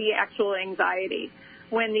fearing the actual anxiety.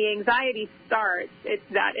 When the anxiety starts, it's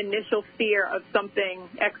that initial fear of something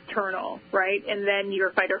external, right? And then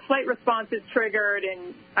your fight or flight response is triggered,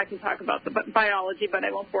 and I can talk about the biology, but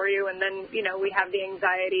I won't bore you. And then, we have the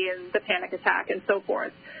anxiety and the panic attack and so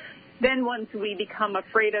forth. Then once we become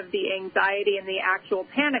afraid of the anxiety and the actual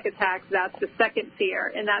panic attacks, that's the second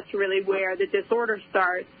fear, and that's really where the disorder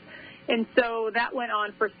starts. And so that went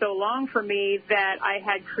on for so long for me that I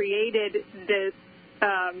had created this,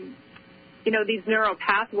 these neural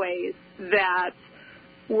pathways that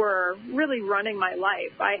were really running my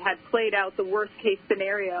life. I had played out the worst-case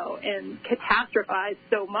scenario and catastrophized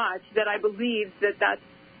so much that I believed that that's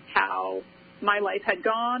how my life had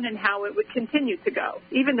gone and how it would continue to go,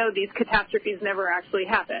 even though these catastrophes never actually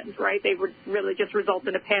happened, right? They would really just result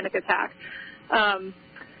in a panic attack.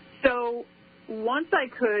 So once I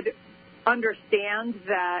could understand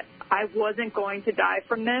that I wasn't going to die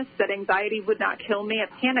from this, that anxiety would not kill me,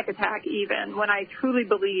 a panic attack even, when I truly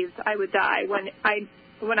believed I would die,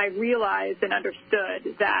 when I realized and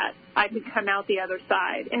understood that I could come out the other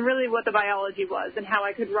side and really what the biology was and how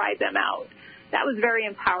I could ride them out. That was very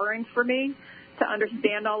empowering for me to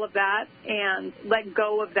understand all of that and let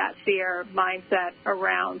go of that fear mindset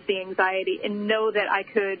around the anxiety and know that I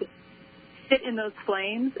could sit in those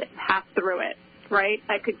flames and pass through it, right?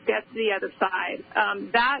 I could get to the other side.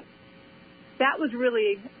 That was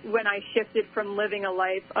really when I shifted from living a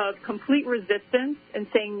life of complete resistance and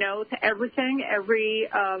saying no to everything, every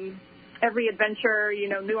adventure,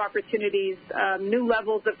 new opportunities, new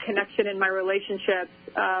levels of connection in my relationships,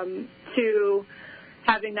 to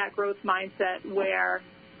having that growth mindset where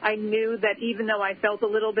I knew that even though I felt a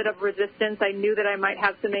little bit of resistance, I knew that I might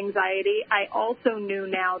have some anxiety. I also knew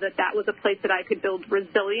now that that was a place that I could build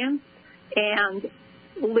resilience and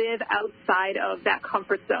live outside of that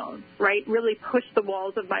comfort zone, right? Really push the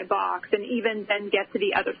walls of my box and even then get to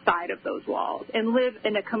the other side of those walls and live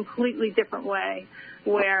in a completely different way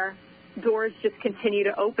where doors just continue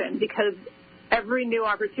to open because every new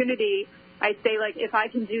opportunity I say, if I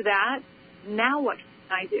can do that, now what can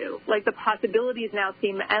I do? The possibilities now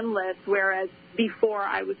seem endless, whereas before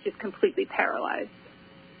I was just completely paralyzed.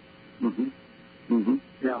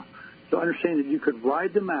 Yeah. So understand that you could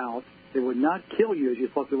ride them out. They would not kill you as you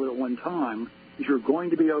thought they would at one time. Because you're going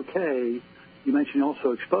to be okay. You mentioned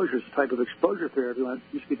also exposure. It's a type of exposure therapy. When I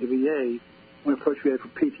used to be at the VA, one approach we had for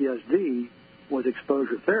PTSD was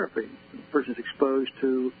exposure therapy. The person's exposed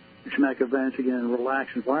to traumatic events, again, in a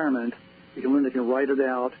relaxed environment. You can learn they can write it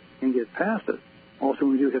out and get past it. Also,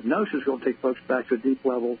 when we do hypnosis, we'll take folks back to a deep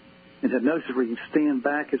level in hypnosis where you can stand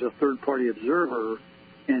back as a third-party observer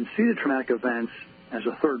and see the traumatic events as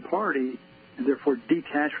a third party and therefore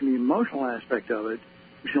detach from the emotional aspect of it,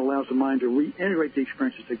 which allows the mind to reintegrate the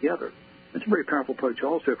experiences together. It's a very powerful approach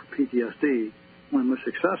also for PTSD, one of the most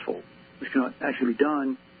successful, which can actually be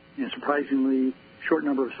done in a surprisingly short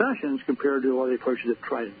number of sessions compared to a lot of the approaches I've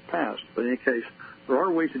tried in the past. But in any case, there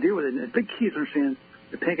are ways to deal with it. And the big key is to understand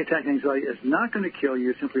that panic attack anxiety is not going to kill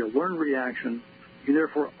you. It's simply a learned reaction. You can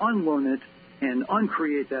therefore unlearn it and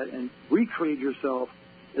uncreate that and recreate yourself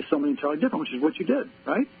as somebody entirely different, which is what you did,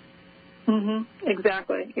 right? Mm-hmm.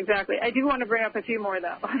 Exactly. I do want to bring up a few more,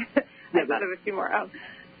 though. I thought of a few more.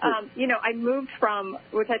 I moved from,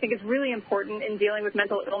 which I think is really important in dealing with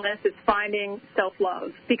mental illness, is finding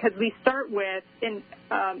self-love. Because we start with,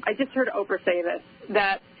 I just heard Oprah say this,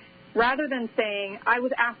 that rather than saying, I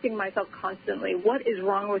was asking myself constantly, what is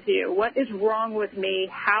wrong with you? What is wrong with me?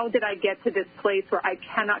 How did I get to this place where I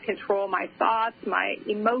cannot control my thoughts, my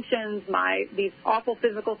emotions, these awful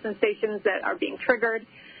physical sensations that are being triggered?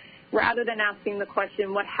 Rather than asking the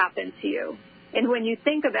question, what happened to you? And when you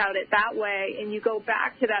think about it that way and you go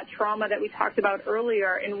back to that trauma that we talked about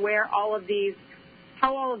earlier and where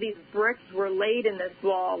how all of these bricks were laid in this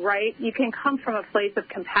wall, right, you can come from a place of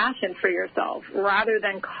compassion for yourself rather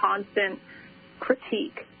than constant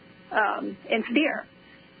critique and fear.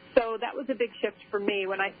 So that was a big shift for me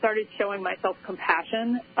when I started showing myself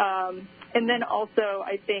compassion. And then also,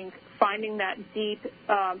 I think, finding that deep,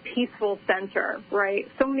 peaceful center, right?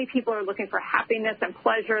 So many people are looking for happiness and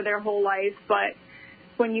pleasure their whole life, but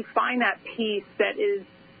when you find that peace that is,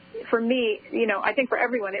 for me, I think for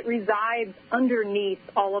everyone, it resides underneath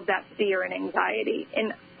all of that fear and anxiety.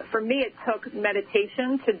 And for me, it took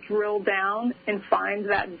meditation to drill down and find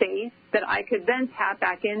that base that I could then tap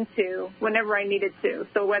back into whenever I needed to.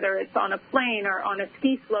 So whether it's on a plane or on a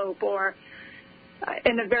ski slope or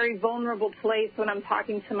in a very vulnerable place when I'm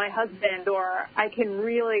talking to my husband, or I can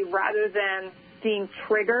really, rather than being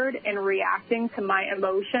triggered and reacting to my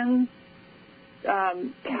emotions,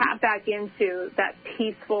 tap back into that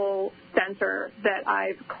peaceful center that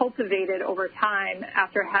I've cultivated over time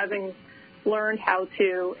after having learned how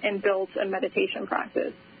to and built a meditation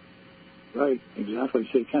practice. Right, exactly.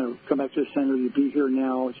 So you kind of come back to the center, you be here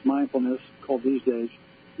now. It's mindfulness called these days.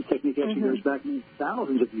 The technique actually goes back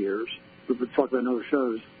thousands of years. We've talked about in other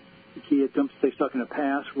shows. The key is don't stay stuck in the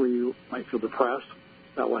past where you might feel depressed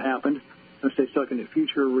about what happened. Don't stay stuck in the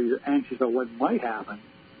future where you're anxious about what might happen.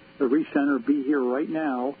 So recenter, be here right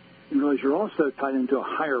now, and realize you're also tied into a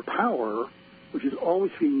higher power, which is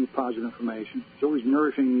always feeding you positive information. It's always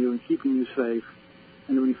nourishing you and keeping you safe.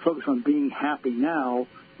 And when you focus on being happy now,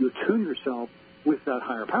 you attune yourself with that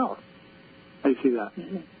higher power. How do you see that?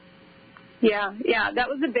 Mm-hmm. Yeah, that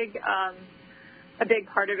was a big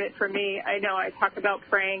part of it for me. I know I talk about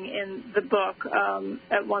praying in the book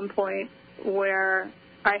at one point where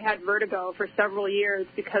I had vertigo for several years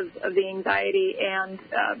because of the anxiety, and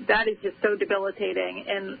that is just so debilitating.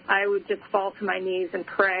 And I would just fall to my knees and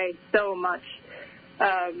pray so much,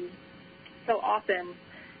 so often.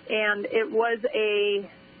 And it was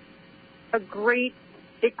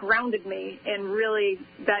it grounded me, and really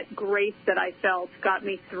that grace that I felt got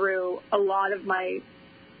me through a lot of my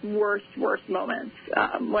worst moments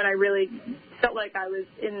when I really felt like I was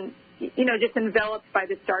just enveloped by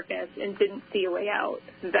this darkness and didn't see a way out.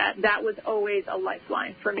 That was always a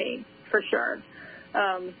lifeline for me, for sure.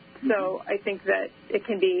 So I think that it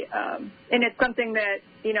can be, and it's something that,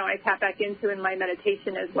 I tap back into in my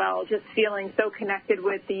meditation as well, just feeling so connected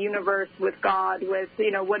with the universe, with God, with,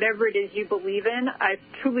 whatever it is you believe in. I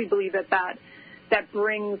truly believe that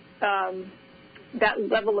brings that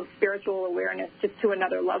level of spiritual awareness just to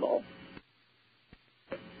another level.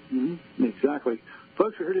 Mm-hmm. Exactly.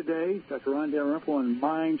 Folks, we're here today. Dr. Ron Dalrymple and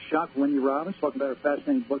Mind Shock, Wendy Robbins, talking about her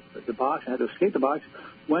fascinating book, The Box, How to Escape the Box.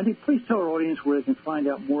 Wendy, please tell our audience where they can find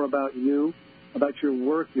out more about you, about your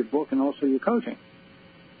work, your book, and also your coaching.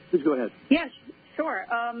 Please go ahead. Yes, sure.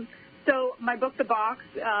 So my book, The Box,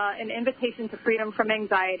 An Invitation to Freedom from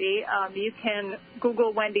Anxiety, you can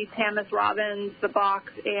Google Wendy Tamis Robbins, The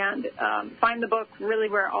Box, and find the book really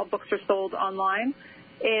where all books are sold online.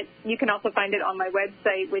 You can also find it on my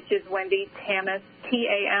website, which is Wendy Tamis,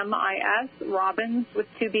 Tamis, Robbins with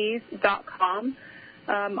 2Bs.com.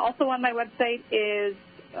 Also on my website is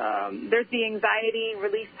there's the Anxiety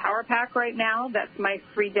Release Power Pack right now. That's my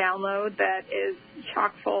free download that is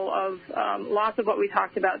chock full of lots of what we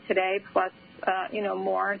talked about today, plus,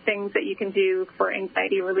 more things that you can do for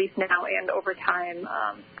anxiety release now and over time,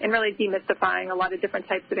 and really demystifying a lot of different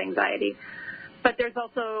types of anxiety. But there's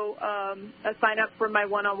also a sign-up for my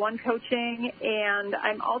one-on-one coaching, and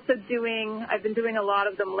I've been doing a lot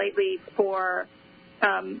of them lately for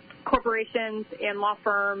corporations and law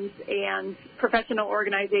firms and professional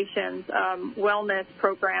organizations, wellness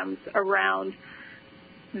programs around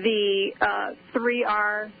the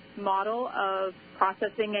 3R model of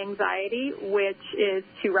processing anxiety, which is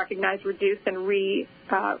to recognize, reduce, and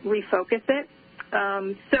refocus it.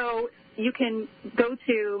 So you can go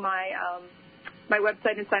to my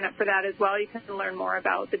website and sign up for that as well. You can learn more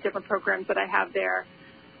about the different programs that I have there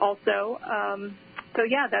also. So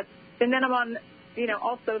yeah, and then I'm on,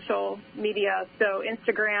 all social media. So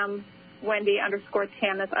Instagram,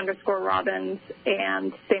 Wendy_Tanis_Robbins,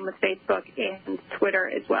 and same with Facebook and Twitter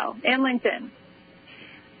as well, and LinkedIn.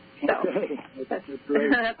 So okay. That's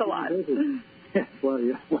great. That's a lot. Well,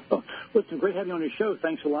 listen, great having you on your show.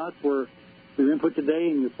 Thanks a lot for your input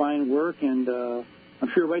today and your fine work, and I'm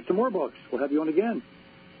sure you'll write some more books. We'll have you on again.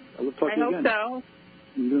 I look forward to you again. I hope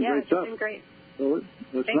so. You're doing great stuff. It's been great. Well,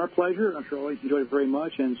 it's our pleasure. I'm sure I always enjoyed it very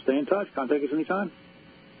much, and stay in touch. Contact us anytime.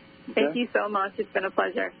 Okay? Thank you so much. It's been a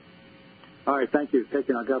pleasure. All right, thank you. Take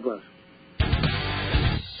care now. God bless.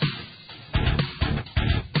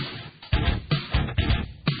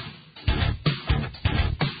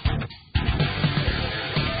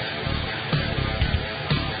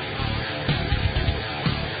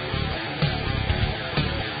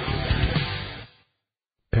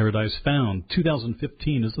 Paradise Found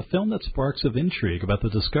 2015 is a film that sparks of intrigue about the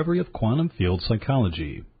discovery of quantum field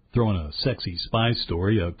psychology. Throw in a sexy spy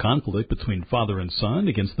story, a conflict between father and son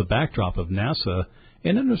against the backdrop of NASA,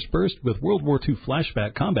 and interspersed with World War II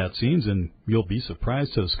flashback combat scenes, and you'll be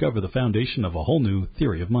surprised to discover the foundation of a whole new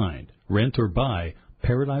theory of mind. Rent or buy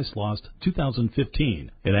Paradise Lost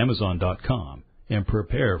 2015 at Amazon.com and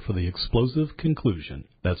prepare for the explosive conclusion.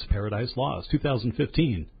 That's Paradise Lost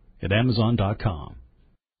 2015 at Amazon.com.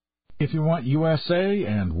 If you want USA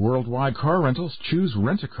and worldwide car rentals, choose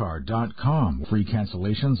Rentacar.com. Free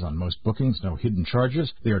cancellations on most bookings, no hidden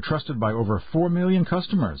charges. They are trusted by over 4 million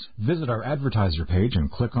customers. Visit our advertiser page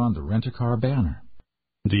and click on the Rent-A-Car banner.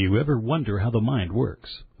 Do you ever wonder how the mind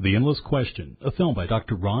works? The Endless Question, a film by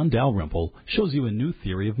Dr. Ron Dalrymple, shows you a new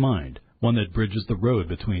theory of mind, one that bridges the road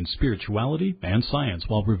between spirituality and science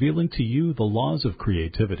while revealing to you the laws of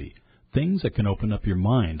creativity, things that can open up your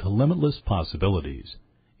mind to limitless possibilities.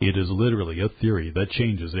 It is literally a theory that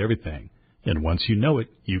changes everything, and once you know it,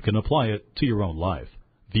 you can apply it to your own life.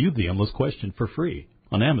 View The Endless Question for free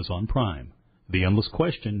on Amazon Prime. The Endless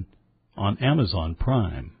Question on Amazon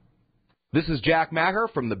Prime. This is Jack Maher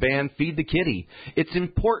from the band Feed the Kitty. It's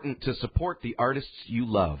important to support the artists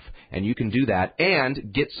you love, and you can do that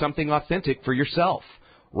and get something authentic for yourself.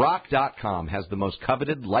 Rock.com has the most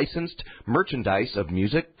coveted licensed merchandise of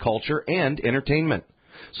music, culture, and entertainment.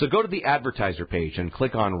 So go to the advertiser page and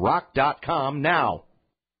click on Rock.com now.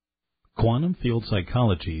 Quantum Field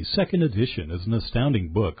Psychology, 2nd edition, is an astounding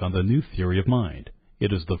book on the new theory of mind.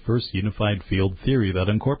 It is the first unified field theory that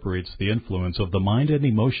incorporates the influence of the mind and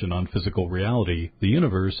emotion on physical reality, the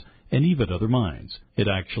universe, and even other minds. It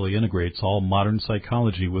actually integrates all modern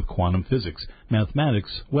psychology with quantum physics,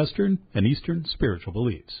 mathematics, Western and Eastern spiritual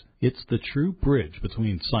beliefs. It's the true bridge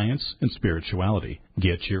between science and spirituality.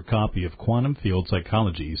 Get your copy of Quantum Field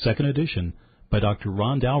Psychology, 2nd edition, by Dr.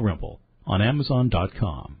 Ron Dalrymple on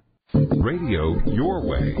Amazon.com. Radio your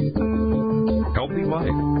way.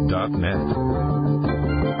 HealthyLife.net.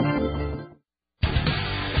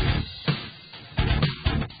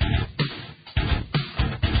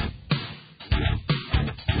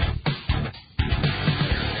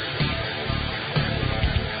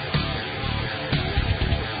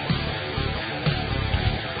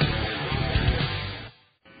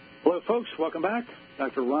 Hello, folks. Welcome back.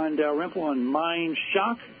 Dr. Ron Dalrymple on Mind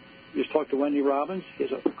Shock. We just talked to Wendy Robbins. She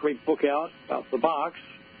has a great book out about the box,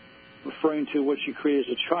 referring to what she created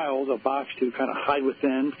as a child, a box to kind of hide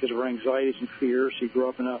within because of her anxieties and fears. She grew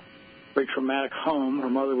up in a very traumatic home. Her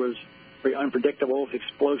mother was very unpredictable, with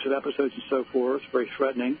explosive episodes and so forth, very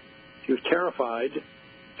threatening. She was terrified,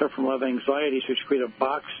 suffered from a lot of anxiety, so she created a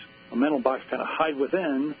box, a mental box to kind of hide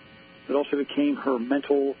within. It also became her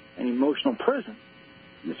mental and emotional prison.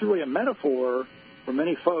 This is really a metaphor for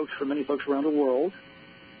many folks around the world.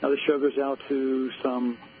 Now, the show goes out to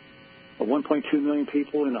some 1.2 million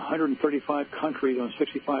people in 135 countries on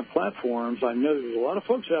 65 platforms. I know there's a lot of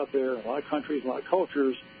folks out there, a lot of countries, a lot of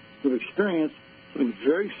cultures who have experienced something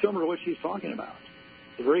very similar to what she's talking about.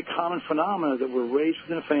 It's a very common phenomenon that we're raised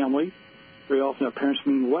within a family. Very often our parents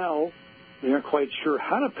mean well. They aren't quite sure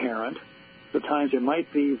how to parent. Sometimes they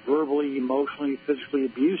might be verbally, emotionally, physically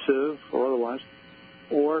abusive or otherwise,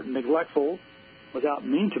 or neglectful without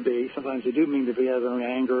meaning to be. Sometimes they do mean to be out of their own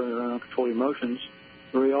anger and their own uncontrolled emotions.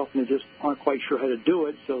 Very often they just aren't quite sure how to do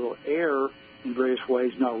it, so they'll err in various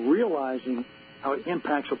ways, not realizing how it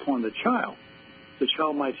impacts upon the child. The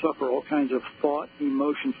child might suffer all kinds of thought,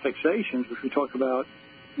 emotion fixations, which we talk about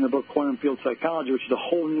in the book Quantum Field Psychology, which is a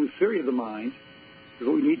whole new theory of the mind.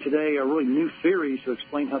 Because what we need today are really new theories to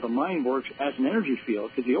explain how the mind works as an energy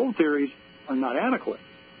field, because the old theories are not adequate.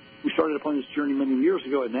 We started upon this journey many years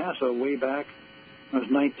ago at NASA, way back when I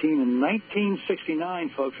was 19. In 1969,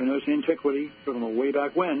 folks, I know it's antiquity, so I don't know way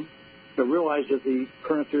back when, but realized that the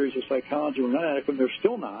current theories of psychology were not adequate. They're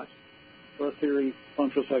still not. Our theory,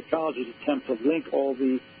 quantum field psychology, is an attempt to link all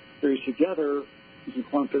the theories together using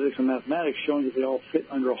quantum physics and mathematics, showing that they all fit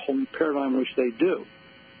under a whole new paradigm, which they do.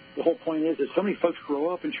 The whole point is that so many folks grow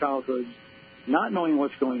up in childhood not knowing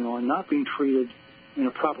what's going on, not being treated in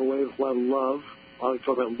a proper way with a lot of love. I like to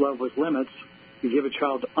talk about love with limits. You give a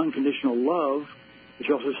child unconditional love, but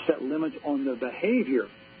you also set limits on their behavior.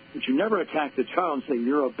 But you never attack the child and say,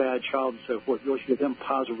 you're a bad child and so forth. You always give them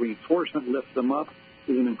positive reinforcement, lift them up,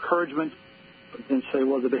 give them encouragement, but then say,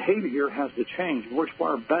 well, the behavior here has to change. It works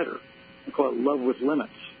far better. We call it love with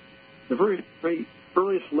limits. The very, very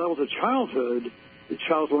earliest levels of childhood, the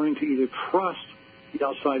child's learning to either trust the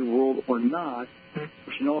outside world or not,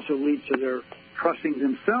 which can also lead to their trusting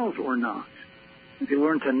themselves or not. If you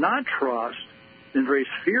learn to not trust, then various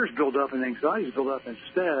fears build up and anxieties build up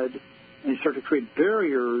instead, and you start to create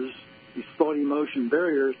barriers, these thought emotion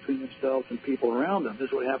barriers between themselves and people around them. This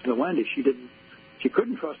is what happened to Wendy. She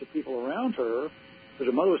couldn't trust the people around her because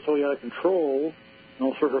her mother was totally out of control, and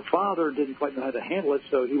also her father didn't quite know how to handle it,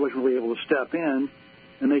 so he wasn't really able to step in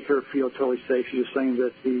and make her feel totally safe. She was saying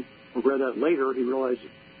that he regretted that later. He realized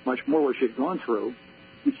much more what she had gone through.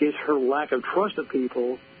 In case her lack of trust of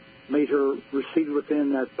people made her recede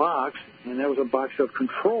within that box, and that was a box of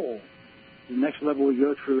control. The next level we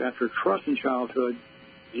go through after trust in childhood is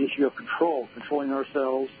the issue of control, controlling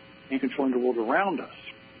ourselves and controlling the world around us.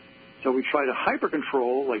 So we try to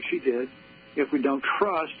hyper-control, like she did, if we don't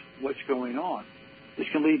trust what's going on. This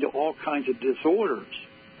can lead to all kinds of disorders,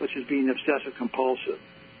 such as being obsessive-compulsive,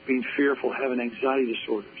 being fearful, having anxiety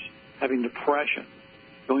disorders, having depression,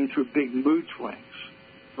 going through big mood swings,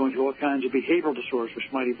 going through all kinds of behavioral disorders, which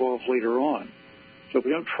might evolve later on. So if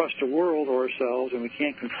we don't trust the world or ourselves and we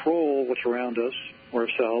can't control what's around us or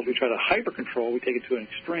ourselves, we try to hyper-control, we take it to an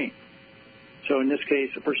extreme. So in this case,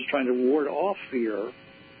 the person's trying to ward off fear,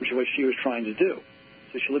 which is what she was trying to do.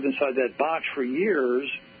 So she lived inside that box for years,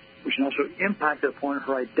 which can also impact upon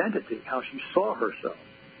her identity, how she saw herself.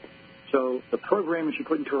 So the programming she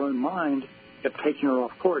put into her own mind kept taking her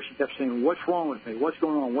off course. She kept saying, what's wrong with me? What's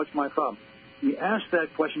going on? What's my problem? When you ask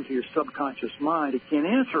that question to your subconscious mind, it can't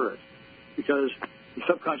answer it because the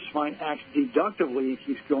subconscious mind acts deductively and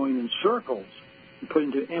keeps going in circles. You put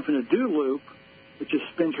into an infinite do loop, it just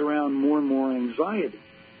spins around more and more anxiety.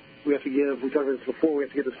 We talked about this before, we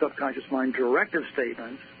have to give the subconscious mind directive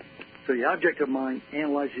statements. So the objective mind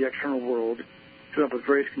analyzes the external world, comes up with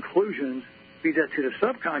various conclusions, feeds that to the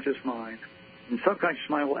subconscious mind, and the subconscious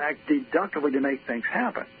mind will act deductively to make things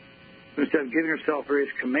happen. So instead of giving herself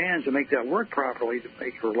various commands to make that work properly, to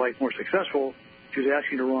make her life more successful, she was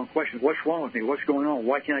asking the wrong questions. What's wrong with me? What's going on?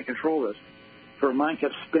 Why can't I control this? So her mind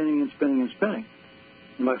kept spinning and spinning and spinning.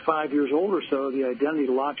 And by 5 years old or so, the identity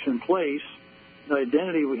locks in place. The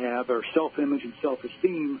identity we have, our self-image and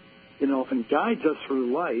self-esteem, it often guides us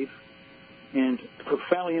through life and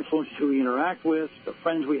profoundly influences who we interact with, the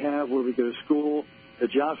friends we have, where we go to school, the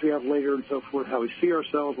jobs we have later and so forth, how we see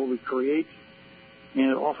ourselves, what we create. And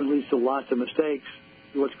it often leads to lots of mistakes,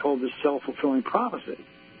 what's called the self-fulfilling prophecy.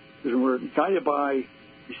 Because when we're guided by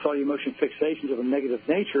these thought emotion fixations of a negative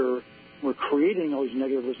nature, we're creating all these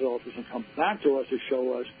negative results that can come back to us to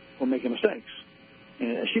show us we're making mistakes.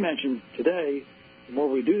 And as she mentioned today, the more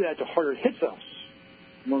we do that, the harder it hits us.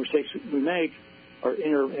 The more mistakes we make, our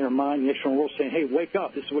inner mind, the external world saying, hey, wake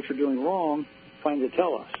up, this is what you're doing wrong, trying to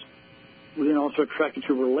tell us. We then also attract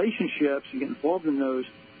into relationships and get involved in those,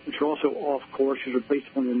 which are also off course, which are based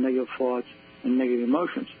upon the negative thoughts and negative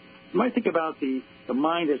emotions. You might think about the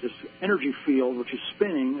mind as this energy field which is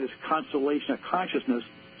spinning, this constellation of consciousness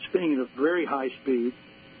spinning at a very high speed,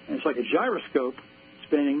 and it's like a gyroscope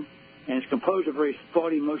spinning, and it's composed of various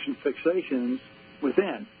thought emotion fixations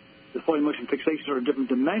within. The thought emotion fixations are different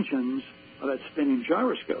dimensions of that spinning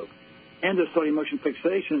gyroscope. And those thought emotion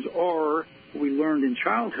fixations are what we learned in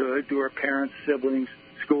childhood through our parents, siblings,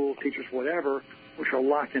 school, teachers, whatever, which are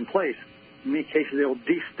locked in place. In many cases, they will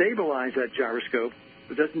destabilize that gyroscope.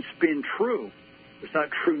 It doesn't spin true. It's not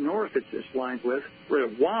true north it's lined with, where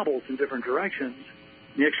it wobbles in different directions.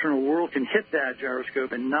 The external world can hit that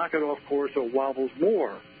gyroscope and knock it off course so it wobbles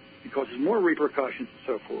more. It causes more repercussions and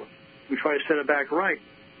so forth. We try to set it back right,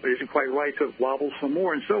 but it isn't quite right, so it wobbles some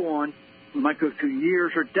more and so on. We might go through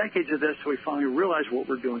years or decades of this so we finally realize what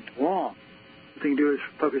we're doing wrong. The thing to do is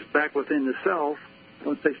focus back within the self.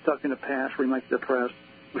 Don't stay stuck in the past where you might get depressed.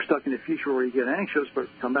 we're stuck in the future where you get anxious, but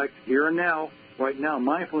come back here and now, right now,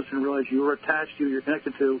 mindfulness, and realize you are attached to, you're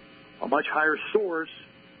connected to a much higher source,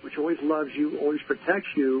 which always loves you, always protects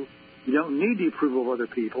you. You don't need the approval of other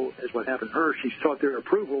people, as what happened to her. She sought their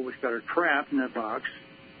approval, which got her trapped in that box.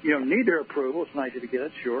 You don't need their approval. It's nice to get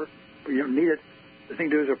it, sure, but you don't need it. The thing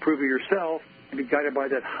to do is approve of yourself and be guided by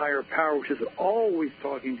that higher power, which is always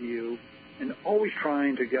talking to you and always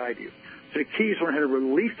trying to guide you. So the key is learn how to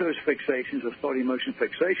release those fixations, those thought, emotion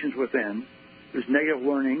fixations within, those negative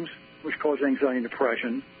learnings, which cause anxiety and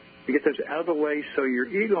depression, to get those out of the way so your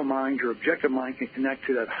ego mind, your objective mind, can connect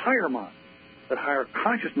to that higher mind, that higher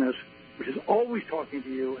consciousness, which is always talking to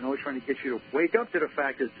you and always trying to get you to wake up to the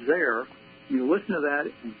fact that it's there. You listen to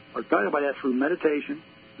that and are guided by that through meditation,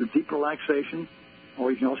 through deep relaxation,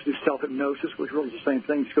 or you can also do self-hypnosis, which really is the same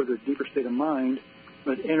thing. Just go to a deeper state of mind.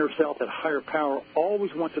 But inner self, that higher power,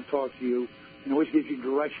 always wants to talk to you and always gives you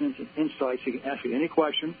directions and insights. You can ask it any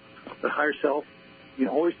question. The higher self, you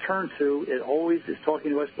can always turn to. It always is talking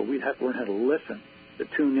to us, but we have to learn how to listen, to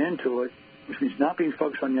tune into it, which means not being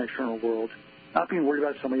focused on the external world, not being worried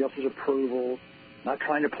about somebody else's approval, not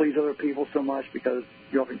trying to please other people so much because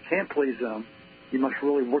you often can't please them. You must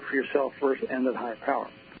really work for yourself first and that higher power.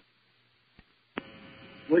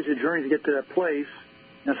 It's a journey to get to that place.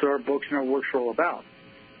 That's what our books and our works are all about.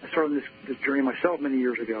 I started this journey myself many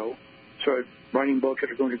years ago. Started writing books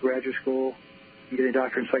after going to graduate school and getting a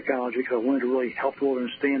doctorate in psychology because I wanted to really help the world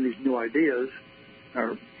understand these new ideas.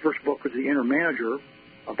 Our first book was The Inner Manager,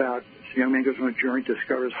 about a young man goes on a journey to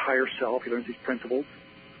discover his higher self. He learns these principles.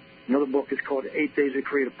 Another book is called 8 Days of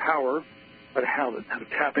Creative Power, about how to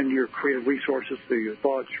tap into your creative resources through your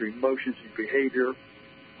thoughts, your emotions, your behavior.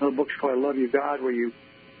 Another book is called I Love You, God, where you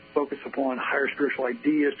focus upon higher spiritual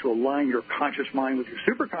ideas to align your conscious mind with your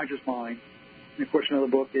superconscious mind. And, of course, another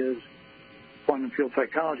book is Quantum Field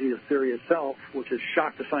Psychology, the Theory Itself, which has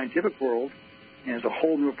shocked the scientific world and is a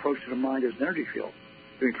whole new approach to the mind as an energy field.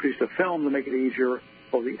 We produced a film to make it easier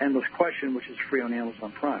called The Endless Question, which is free on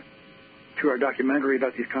Amazon Prime. To our documentary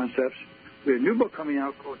about these concepts, we have a new book coming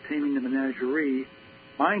out called Taming the Menagerie,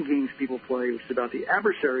 Mind Games People Play, which is about the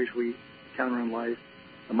adversaries we encounter in life,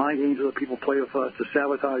 the mind games that people play with us to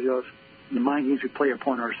sabotage us, and the mind games we play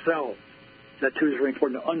upon ourselves. That, too, is very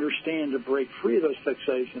important to understand, to break free of those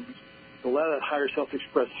fixations, to allow that higher self to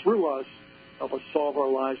express through us, help us solve our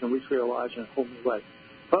lives and recreate our lives in a whole new way.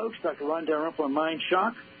 Folks, Dr. Ron Dalrymple on Mind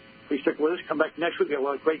Shock. Please stick with us. Come back next week. We've got a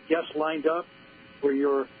lot of great guests lined up for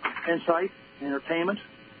your insight and entertainment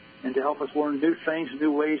and to help us learn new things,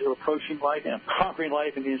 new ways of approaching life and conquering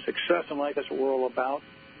life and getting success in life. That's what we're all about.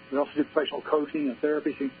 We also do professional coaching and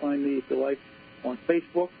therapy, so you can find me, if you like, on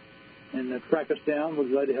Facebook and track us down. We're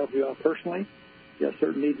glad to help you out personally. If you have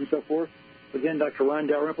certain needs and so forth. Again, Dr. Ron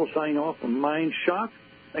Dalrymple signing off from Mind Shock.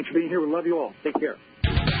 Thanks for being here. We love you all. Take care.